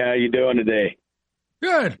 Hi, how you doing today?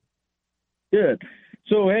 Good. Good.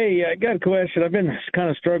 So, hey, I got a question. I've been kind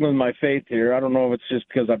of struggling with my faith here. I don't know if it's just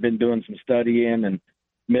because I've been doing some studying and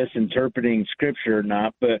misinterpreting scripture or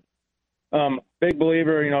not, but big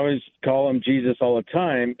believer, I always call him Jesus all the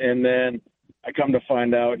time. And then I come to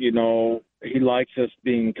find out, he likes us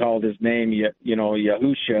being called his name,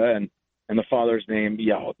 Yahusha, and the Father's name,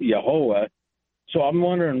 Yehovah. So I'm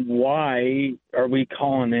wondering, why are we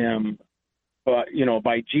calling him,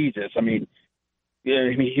 by Jesus? I mean,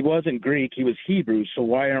 he wasn't Greek, he was Hebrew. So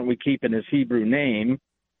why aren't we keeping his Hebrew name?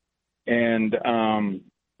 And,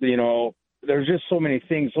 there's just so many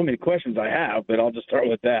things, so many questions I have, but I'll just start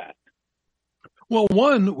with that. Well,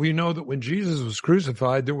 one, we know that when Jesus was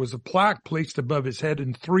crucified, there was a plaque placed above his head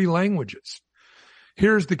in 3 languages.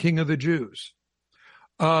 Here's the King of the Jews.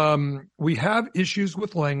 We have issues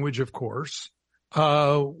with language, of course.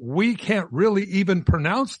 We can't really even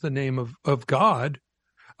pronounce the name of God.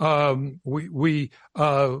 We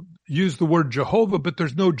use the word Jehovah, but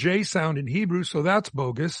there's no J sound in Hebrew, so that's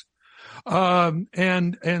bogus. So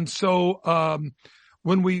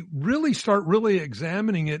when we really start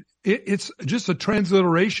examining it, it's just a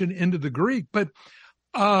transliteration into the Greek. But,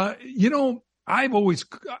 I've always,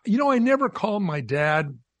 I never called my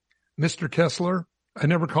dad Mr. Kessler. I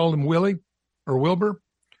never called him Willie or Wilbur.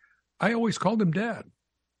 I always called him Dad.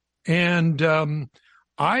 And,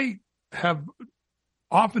 I have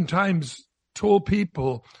oftentimes told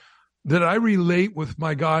people that I relate with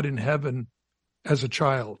my God in heaven as a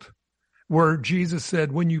child, where Jesus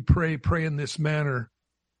said, when you pray, pray in this manner,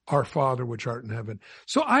 our Father which art in heaven.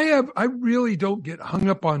 So I really don't get hung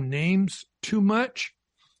up on names too much.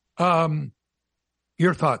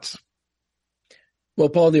 Your thoughts? Well,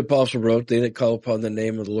 Paul the Apostle wrote, they that call upon the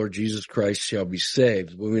name of the Lord Jesus Christ shall be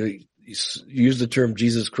saved. When we use the term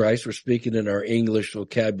Jesus Christ, we're speaking in our English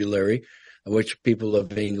vocabulary, which people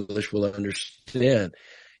of English will understand.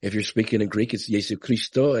 If you're speaking in Greek, it's Jesu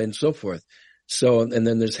Christo and so forth. So, and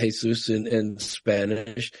then there's Jesus in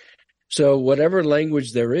Spanish. So whatever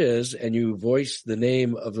language there is, and you voice the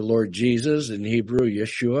name of the Lord Jesus in Hebrew,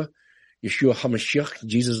 Yeshua HaMashiach,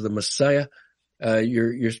 Jesus the Messiah,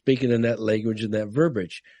 you're speaking in that language and that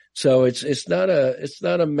verbiage. So it's not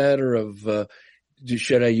a matter of,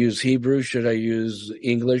 should I use Hebrew? Should I use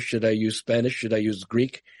English? Should I use Spanish? Should I use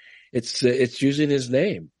Greek? It's using his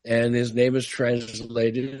name, and his name is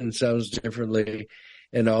translated and sounds differently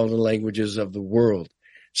in all the languages of the world.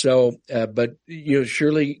 So, but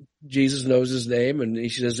surely Jesus knows his name, and he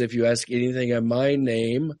says, if you ask anything in my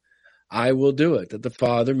name, I will do it, that the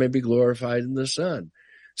Father may be glorified in the Son.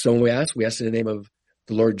 So when we ask in the name of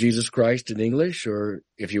the Lord Jesus Christ in English, or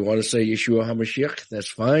if you want to say Yeshua HaMashiach, that's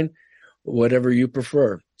fine, whatever you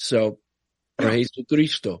prefer. So, or Jesus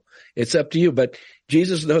Cristo, it's up to you, but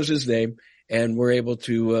Jesus knows his name, and we're able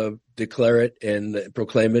to declare it and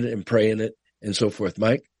proclaim it and pray in it and so forth.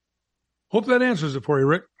 Mike? Hope that answers it for you,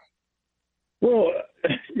 Rick. Well,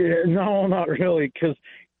 no, not really, because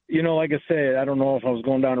like I said, I don't know if I was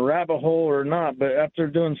going down a rabbit hole or not, but after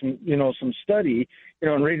doing some study,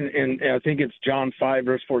 and reading, and I think it's John 5,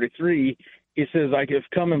 verse 43, he says, I have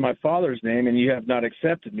come in my Father's name, and you have not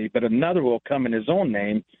accepted me, but another will come in his own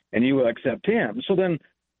name, and you will accept him. So then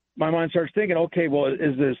my mind starts thinking, okay, well,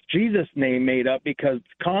 is this Jesus name made up because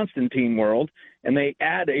Constantine world, and they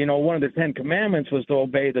add, one of the 10 Commandments was to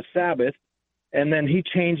obey the Sabbath, and then he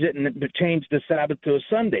changed it and changed the Sabbath to a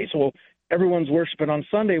Sunday. So everyone's worshiping on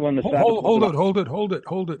Sunday when the Sabbath. Hold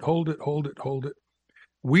it.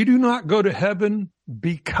 We do not go to heaven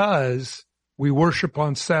because we worship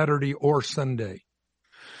on Saturday or Sunday.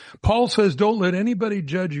 Paul says, don't let anybody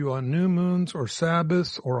judge you on new moons or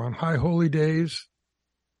Sabbaths or on high holy days.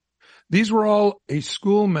 These were all a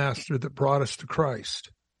schoolmaster that brought us to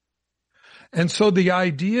Christ. And so the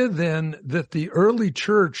idea then that the early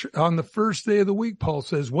church on the first day of the week, Paul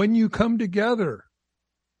says, when you come together,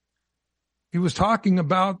 he was talking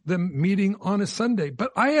about them meeting on a Sunday.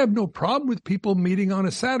 But I have no problem with people meeting on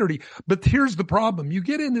a Saturday. But here's the problem. You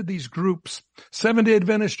get into these groups, Seventh-day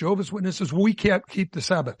Adventists, Jehovah's Witnesses, we can't keep the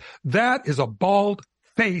Sabbath. That is a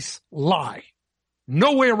bald-faced lie.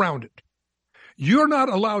 No way around it. You're not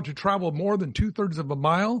allowed to travel more than 2/3 of a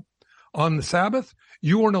mile on the Sabbath.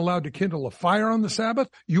 You weren't allowed to kindle a fire on the Sabbath.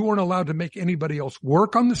 You weren't allowed to make anybody else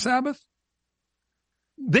work on the Sabbath.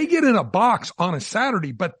 They get in a box on a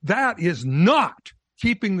Saturday, but that is not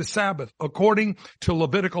keeping the Sabbath according to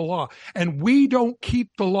Levitical law. And we don't keep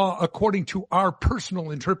the law according to our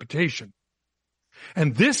personal interpretation.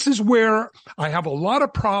 And this is where I have a lot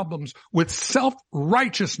of problems with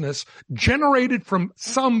self-righteousness generated from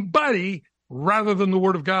somebody rather than the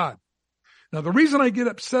Word of God. Now, the reason I get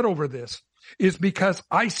upset over this is because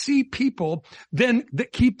I see people then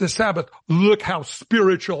that keep the Sabbath. Look how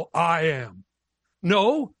spiritual I am.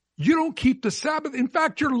 No, you don't keep the Sabbath. In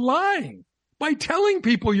fact, you're lying by telling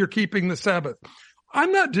people you're keeping the Sabbath.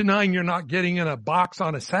 I'm not denying you're not getting in a box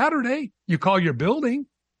on a Saturday. You call your building,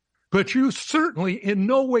 but you certainly in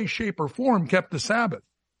no way, shape, or form kept the Sabbath.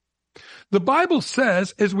 The Bible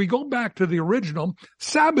says, as we go back to the original,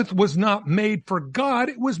 Sabbath was not made for God.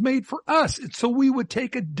 It was made for us. It's so we would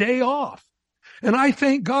take a day off. And I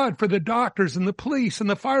thank God for the doctors and the police and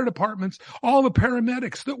the fire departments, all the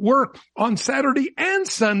paramedics that work on Saturday and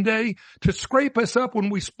Sunday to scrape us up when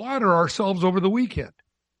we splatter ourselves over the weekend.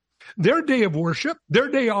 Their day of worship, their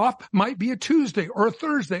day off might be a Tuesday or a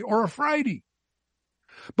Thursday or a Friday.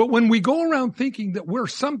 But when we go around thinking that we're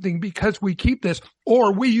something because we keep this,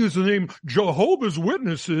 or we use the name Jehovah's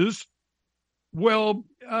Witnesses, well,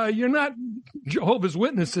 you're not Jehovah's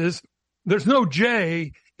Witnesses. There's no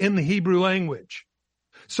J in the Hebrew language.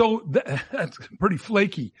 So that's pretty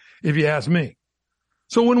flaky, if you ask me.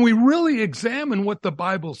 So when we really examine what the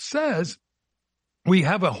Bible says, we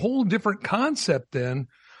have a whole different concept then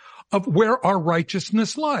of where our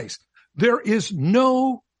righteousness lies. There is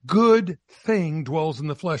no good thing dwells in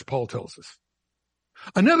the flesh, Paul tells us.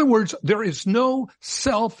 In other words, there is no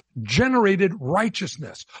self-generated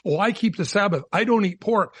righteousness. Oh, I keep the Sabbath. I don't eat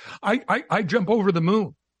pork. I jump over the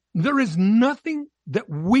moon. There is nothing that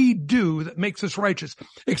we do that makes us righteous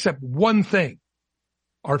except one thing,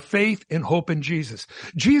 our faith and hope in Jesus.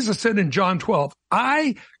 Jesus said in John 12,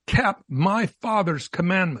 I kept my Father's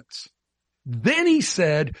commandments. Then he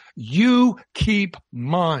said, you keep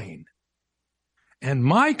mine. And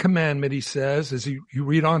my commandment, he says, as you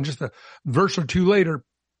read on just a verse or two later,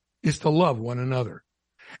 is to love one another.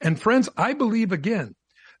 And friends, I believe again,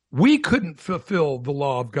 we couldn't fulfill the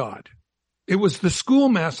law of God. It was the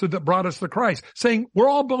schoolmaster that brought us to Christ, saying, we're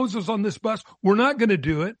all bozos on this bus. We're not going to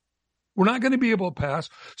do it. We're not going to be able to pass.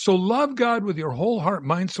 So love God with your whole heart,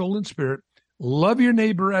 mind, soul, and spirit. Love your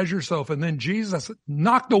neighbor as yourself. And then Jesus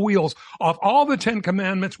knocked the wheels off all the 10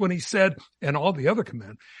 commandments when he said, and all the other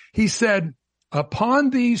commandments, he said, upon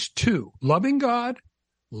these two, loving God,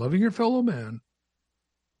 loving your fellow man,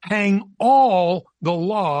 hang all the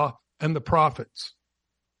law and the prophets.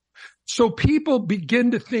 So people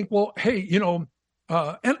begin to think, well, hey, and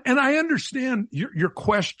I understand your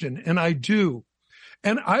question, and I do.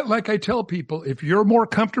 And I tell people, if you're more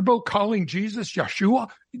comfortable calling Jesus Yeshua,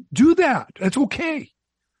 do that. That's okay.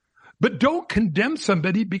 But don't condemn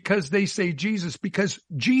somebody because they say Jesus, because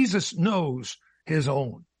Jesus knows his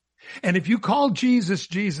own. And if you call Jesus,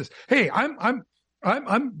 hey, I'm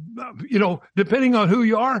depending on who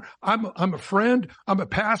you are, I'm a friend, I'm a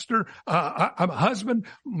pastor, I'm a husband,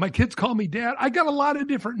 my kids call me dad. I got a lot of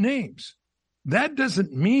different names. That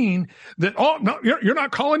doesn't mean that, oh, no, you're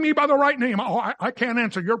not calling me by the right name. Oh, I can't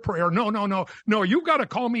answer your prayer. No, you got to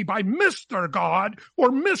call me by Mr. God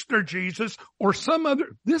or Mr. Jesus or some other.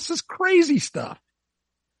 This is crazy stuff.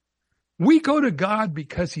 We go to God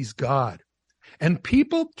because he's God. And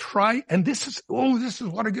people try, and this is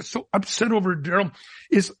what I get so upset over, Daryl,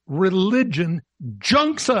 is religion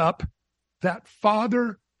junks up that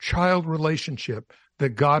father-child relationship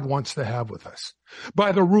that God wants to have with us.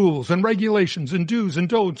 By the rules and regulations and do's and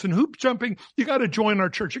don'ts and hoop jumping, you got to join our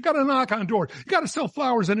church. You got to knock on doors. You got to sell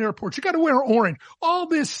flowers in airports. You got to wear orange. All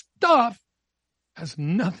this stuff has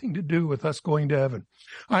nothing to do with us going to heaven.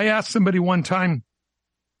 I asked somebody one time,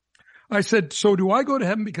 I said, so do I go to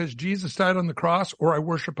heaven because Jesus died on the cross or I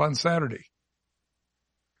worship on Saturday?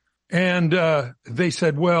 And they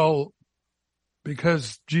said, well,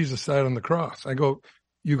 because Jesus died on the cross. I go,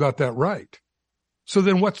 you got that right. So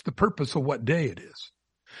then what's the purpose of what day it is?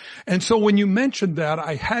 And so when you mentioned that,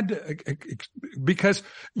 I had to, because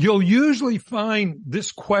you'll usually find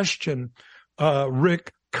this question,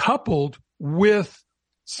 Rick, coupled with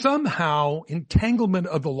somehow entanglement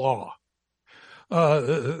of the law.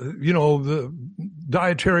 The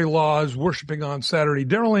dietary laws, worshiping on Saturday.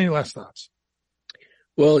 Daryl, any last thoughts?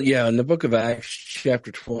 Well, yeah, in the book of Acts,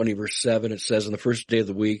 chapter 20, verse 7, it says, on the first day of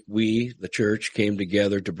the week, we, the church, came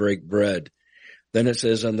together to break bread. Then it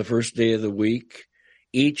says, on the first day of the week,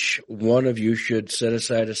 each one of you should set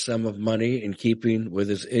aside a sum of money in keeping with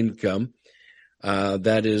his income.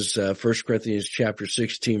 That is 1 Corinthians chapter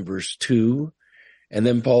 16, verse 2. And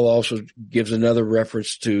then Paul also gives another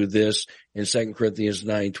reference to this in 2 Corinthians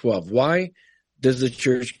 9:12. Why does the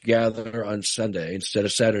church gather on Sunday instead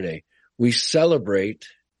of Saturday? We celebrate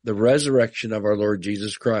the resurrection of our Lord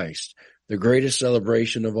Jesus Christ, the greatest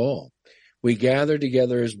celebration of all. We gather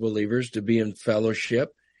together as believers to be in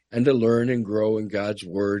fellowship and to learn and grow in God's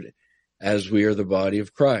word as we are the body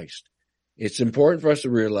of Christ. It's important for us to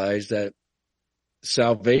realize that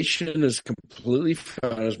salvation is completely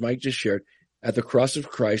found, as Mike just shared, at the cross of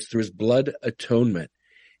Christ through his blood atonement.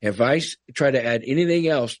 If I try to add anything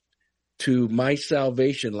else to my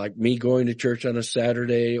salvation, like me going to church on a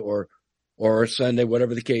Saturday or a Sunday,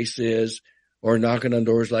 whatever the case is, or knocking on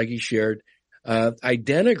doors like he shared, I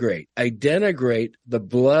denigrate the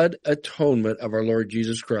blood atonement of our Lord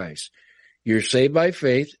Jesus Christ. You're saved by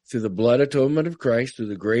faith through the blood atonement of Christ, through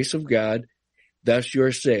the grace of God. Thus you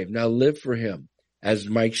are saved. Now live for him. As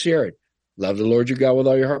Mike shared, love the Lord your God with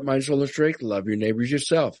all your heart, mind, soul, and strength. Love your neighbors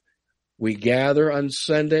yourself. We gather on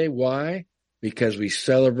Sunday. Why? Because we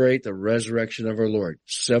celebrate the resurrection of our Lord.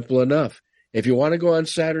 Simple enough. If you want to go on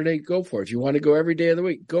Saturday, go for it. If you want to go every day of the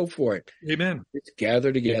week, go for it. Amen. Let's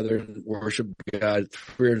gather together and worship God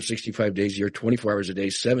 365 days a year, 24 hours a day,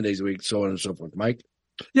 7 days a week, so on and so forth. Mike?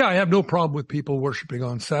 Yeah, I have no problem with people worshiping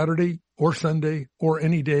on Saturday or Sunday or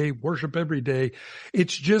any day, worship every day.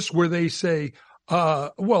 It's just where they say,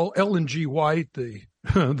 Ellen G. White,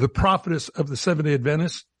 the prophetess of the Seventh-day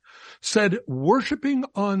Adventists, said worshiping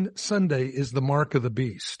on Sunday is the mark of the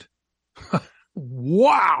beast.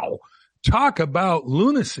 Wow. Talk about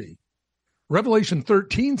lunacy. Revelation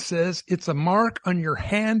 13 says it's a mark on your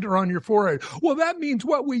hand or on your forehead. Well, that means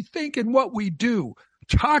what we think and what we do.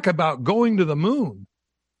 Talk about going to the moon.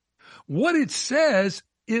 What it says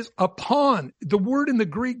is upon. The word in the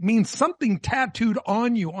Greek means something tattooed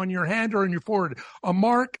on you, on your hand or on your forehead. A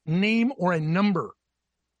mark, name, or a number.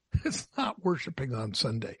 It's not worshiping on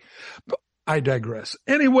Sunday. But I digress.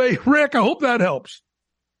 Anyway, Rick, I hope that helps.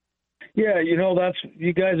 Yeah,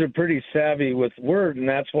 you guys are pretty savvy with word, and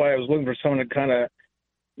that's why I was looking for someone to kind of,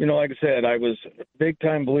 like I said, I was a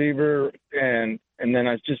big-time believer, and then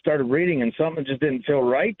I just started reading, and something just didn't feel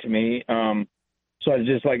right to me. So I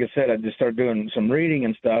just, like I said, I just started doing some reading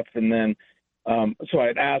and stuff, and then so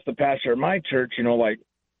I'd asked the pastor at my church,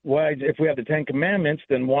 why, if we have the Ten Commandments,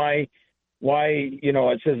 then why,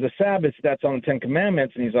 it says the Sabbath, that's on the Ten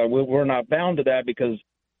Commandments, and he's like, we're not bound to that because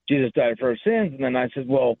Jesus died for our sins. And then I said,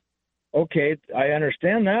 well, okay, I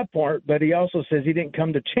understand that part, but he also says he didn't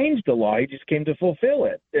come to change the law. He just came to fulfill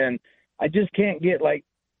it. And I just can't get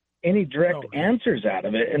any direct answers out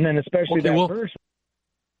of it. And then especially verse.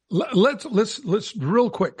 Let's real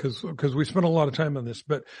quick, because we spent a lot of time on this,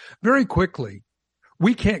 but very quickly,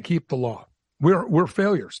 we can't keep the law. We're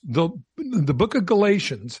failures. The book of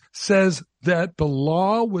Galatians says that the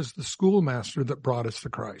law was the schoolmaster that brought us to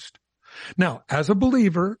Christ. Now, as a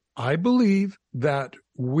believer, I believe that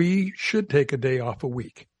we should take a day off a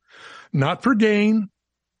week, not for gain,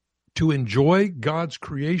 to enjoy God's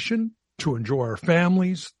creation, to enjoy our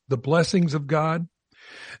families, the blessings of God.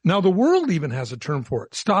 Now, the world even has a term for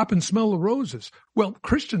it. Stop and smell the roses. Well,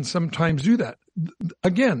 Christians sometimes do that.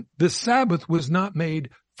 Again, the Sabbath was not made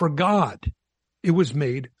for God. It was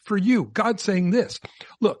made for you. God's saying this,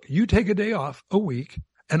 look, you take a day off a week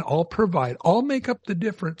and I'll make up the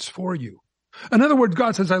difference for you. In other words,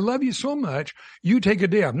 God says, I love you so much, you take a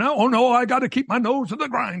day off. Now, oh no, I got to keep my nose to the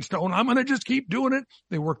grindstone. I'm going to just keep doing it.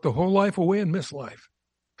 They work the whole life away and miss life.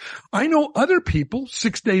 I know other people,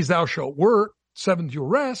 6 days thou shalt work, seventh you'll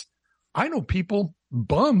rest. I know people,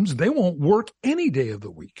 bums, they won't work any day of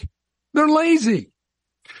the week. They're lazy.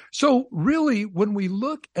 So really, when we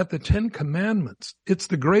look at the 10 Commandments, it's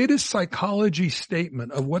the greatest psychology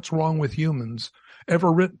statement of what's wrong with humans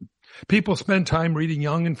ever written. People spend time reading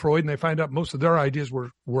Jung and Freud, and they find out most of their ideas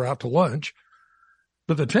were out to lunch.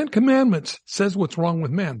 But the 10 Commandments says what's wrong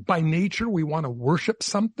with man. By nature, we want to worship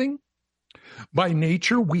something. By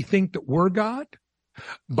nature, we think that we're God.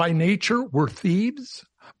 By nature, we're thieves.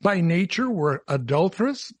 By nature, we're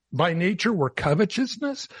adulterous. By nature, we're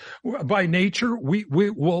covetousness. By nature,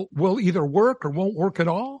 we'll either work or won't work at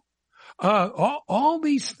all. All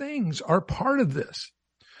these things are part of this.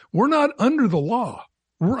 We're not under the law.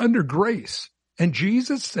 We're under grace. And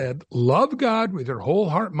Jesus said, love God with your whole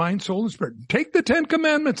heart, mind, soul, and spirit. Take the 10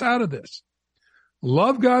 Commandments out of this.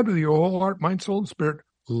 Love God with your whole heart, mind, soul, and spirit.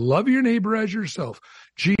 Love your neighbor as yourself.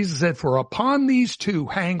 Jesus said, for upon these two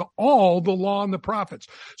hang all the law and the prophets.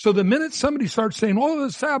 So the minute somebody starts saying, oh,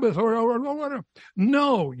 the Sabbath, or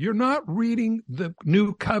no, you're not reading the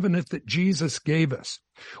new covenant that Jesus gave us.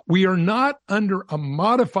 We are not under a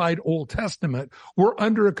modified Old Testament. We're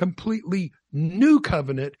under a completely new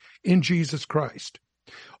covenant in Jesus Christ.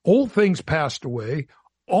 Old things passed away.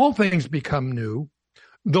 All things become new.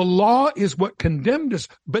 The law is what condemned us,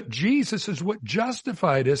 but Jesus is what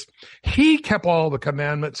justified us. He kept all the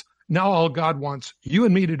commandments. Now all God wants you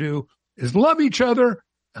and me to do is love each other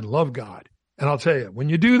and love God. And I'll tell you, when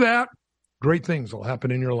you do that, great things will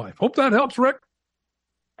happen in your life. Hope that helps, Rick.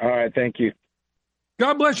 All right. Thank you.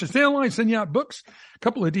 God bless you. Stay online, send you out books, a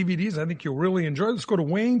couple of DVDs I think you'll really enjoy. Let's go to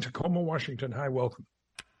Wayne, Tacoma, Washington. Hi, welcome.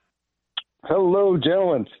 Hello,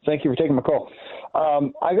 gentlemen. Thank you for taking my call.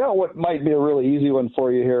 I got what might be a really easy one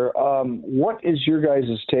for you here. What is your guys'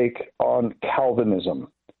 take on Calvinism?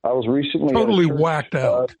 I was recently totally whacked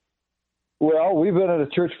out. Well, we've been at a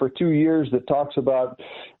church for 2 years that talks about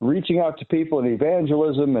reaching out to people and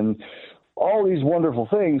evangelism and all these wonderful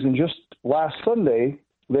things. And just last Sunday,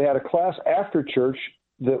 they had a class after church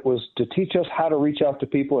that was to teach us how to reach out to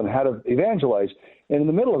people and how to evangelize. And in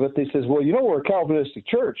the middle of it, they says, well, you know, we're a Calvinistic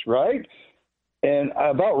church, right? And I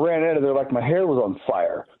about ran out of there like my hair was on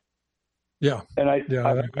fire. Yeah. And I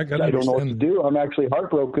don't know what to do. I'm actually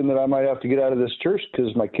heartbroken that I might have to get out of this church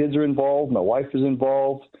because my kids are involved, my wife is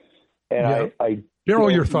involved, and I hear all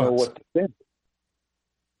your know thoughts. what to think.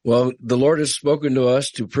 Well, the Lord has spoken to us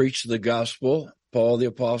to preach the gospel. Paul the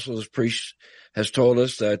apostle has told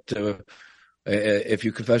us that if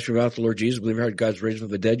you confess your mouth the Lord Jesus, believe in your heart God's raised from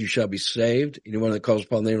the dead, you shall be saved. Anyone that calls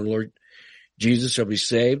upon the name of the Lord Jesus shall be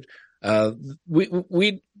saved.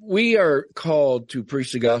 We are called to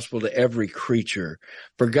preach the gospel to every creature.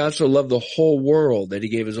 For God so loved the whole world that he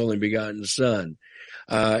gave his only begotten son.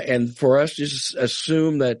 And for us to just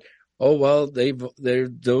assume that, oh, well, they're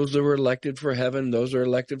those that were elected for heaven, those are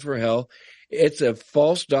elected for hell. It's a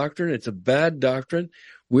false doctrine. It's a bad doctrine.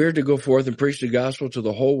 We're to go forth and preach the gospel to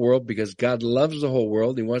the whole world because God loves the whole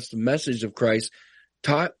world. He wants the message of Christ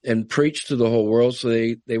taught and preached to the whole world so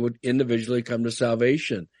they would individually come to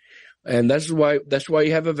salvation. And that's why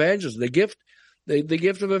you have evangelism. The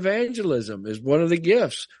gift of evangelism is one of the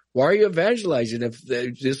gifts. Why are you evangelizing? If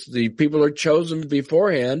the people are chosen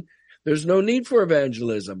beforehand, there's no need for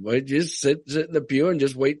evangelism. We just sit in the pew and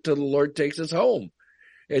just wait till the Lord takes us home.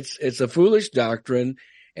 It's a foolish doctrine,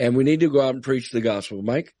 and we need to go out and preach the gospel.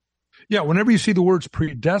 Mike? Yeah, whenever you see the words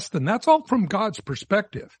predestined, that's all from God's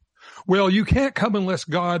perspective. Well, you can't come unless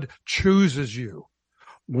God chooses you.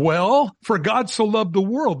 Well, for God so loved the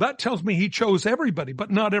world, that tells me he chose everybody,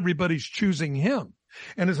 but not everybody's choosing him.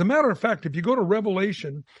 And as a matter of fact, if you go to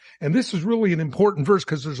Revelation, and this is really an important verse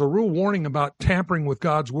because there's a real warning about tampering with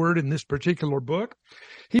God's word in this particular book.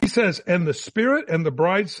 He says, and the Spirit and the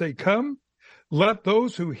bride say, come. Let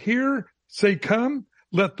those who hear say, come.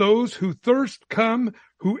 Let those who thirst come.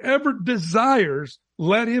 Whoever desires,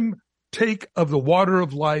 let him take of the water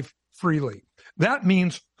of life freely. That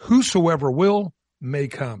means whosoever will may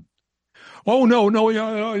come. Oh, no,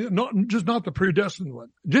 just not the predestined one.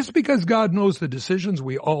 Just because God knows the decisions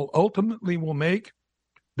we all ultimately will make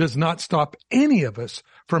does not stop any of us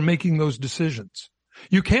from making those decisions.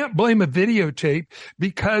 You can't blame a videotape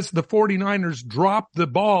because the 49ers dropped the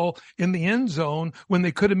ball in the end zone when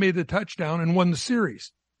they could have made the touchdown and won the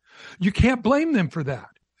series. You can't blame them for that.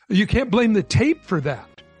 You can't blame the tape for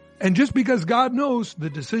that. And just because God knows the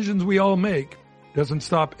decisions we all make doesn't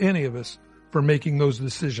stop any of us from making those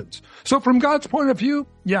decisions. So from God's point of view,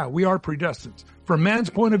 yeah, we are predestined. From man's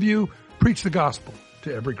point of view, preach the gospel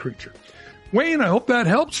to every creature. Wayne, I hope that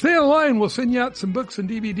helps. Stay on the line. We'll send you out some books and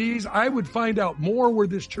DVDs. I would find out more where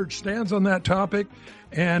this church stands on that topic.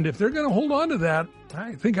 And if they're going to hold on to that,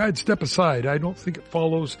 I think I'd step aside. I don't think it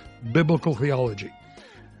follows biblical theology.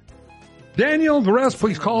 Daniel, the rest,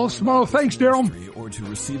 please call us tomorrow. Thanks, Daryl. Or to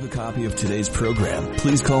receive a copy of today's program,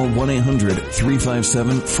 please call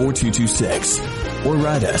 1-800-357-4226 or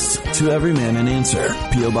write us to Every Man an Answer,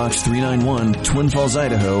 P.O. Box 391, Twin Falls,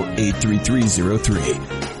 Idaho 83303.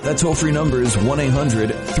 That toll-free number is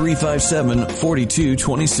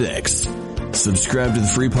 1-800-357-4226. Subscribe to the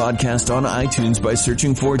free podcast on iTunes by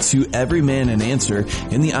searching for To Every Man an Answer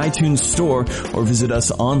in the iTunes store or visit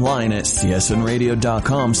us online at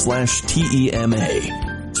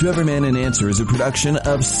csnradio.com/TEMA. To Every Man an Answer is a production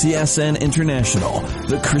of CSN International,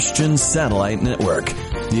 the Christian Satellite Network.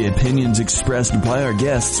 The opinions expressed by our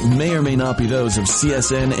guests may or may not be those of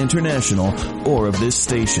CSN International or of this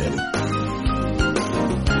station.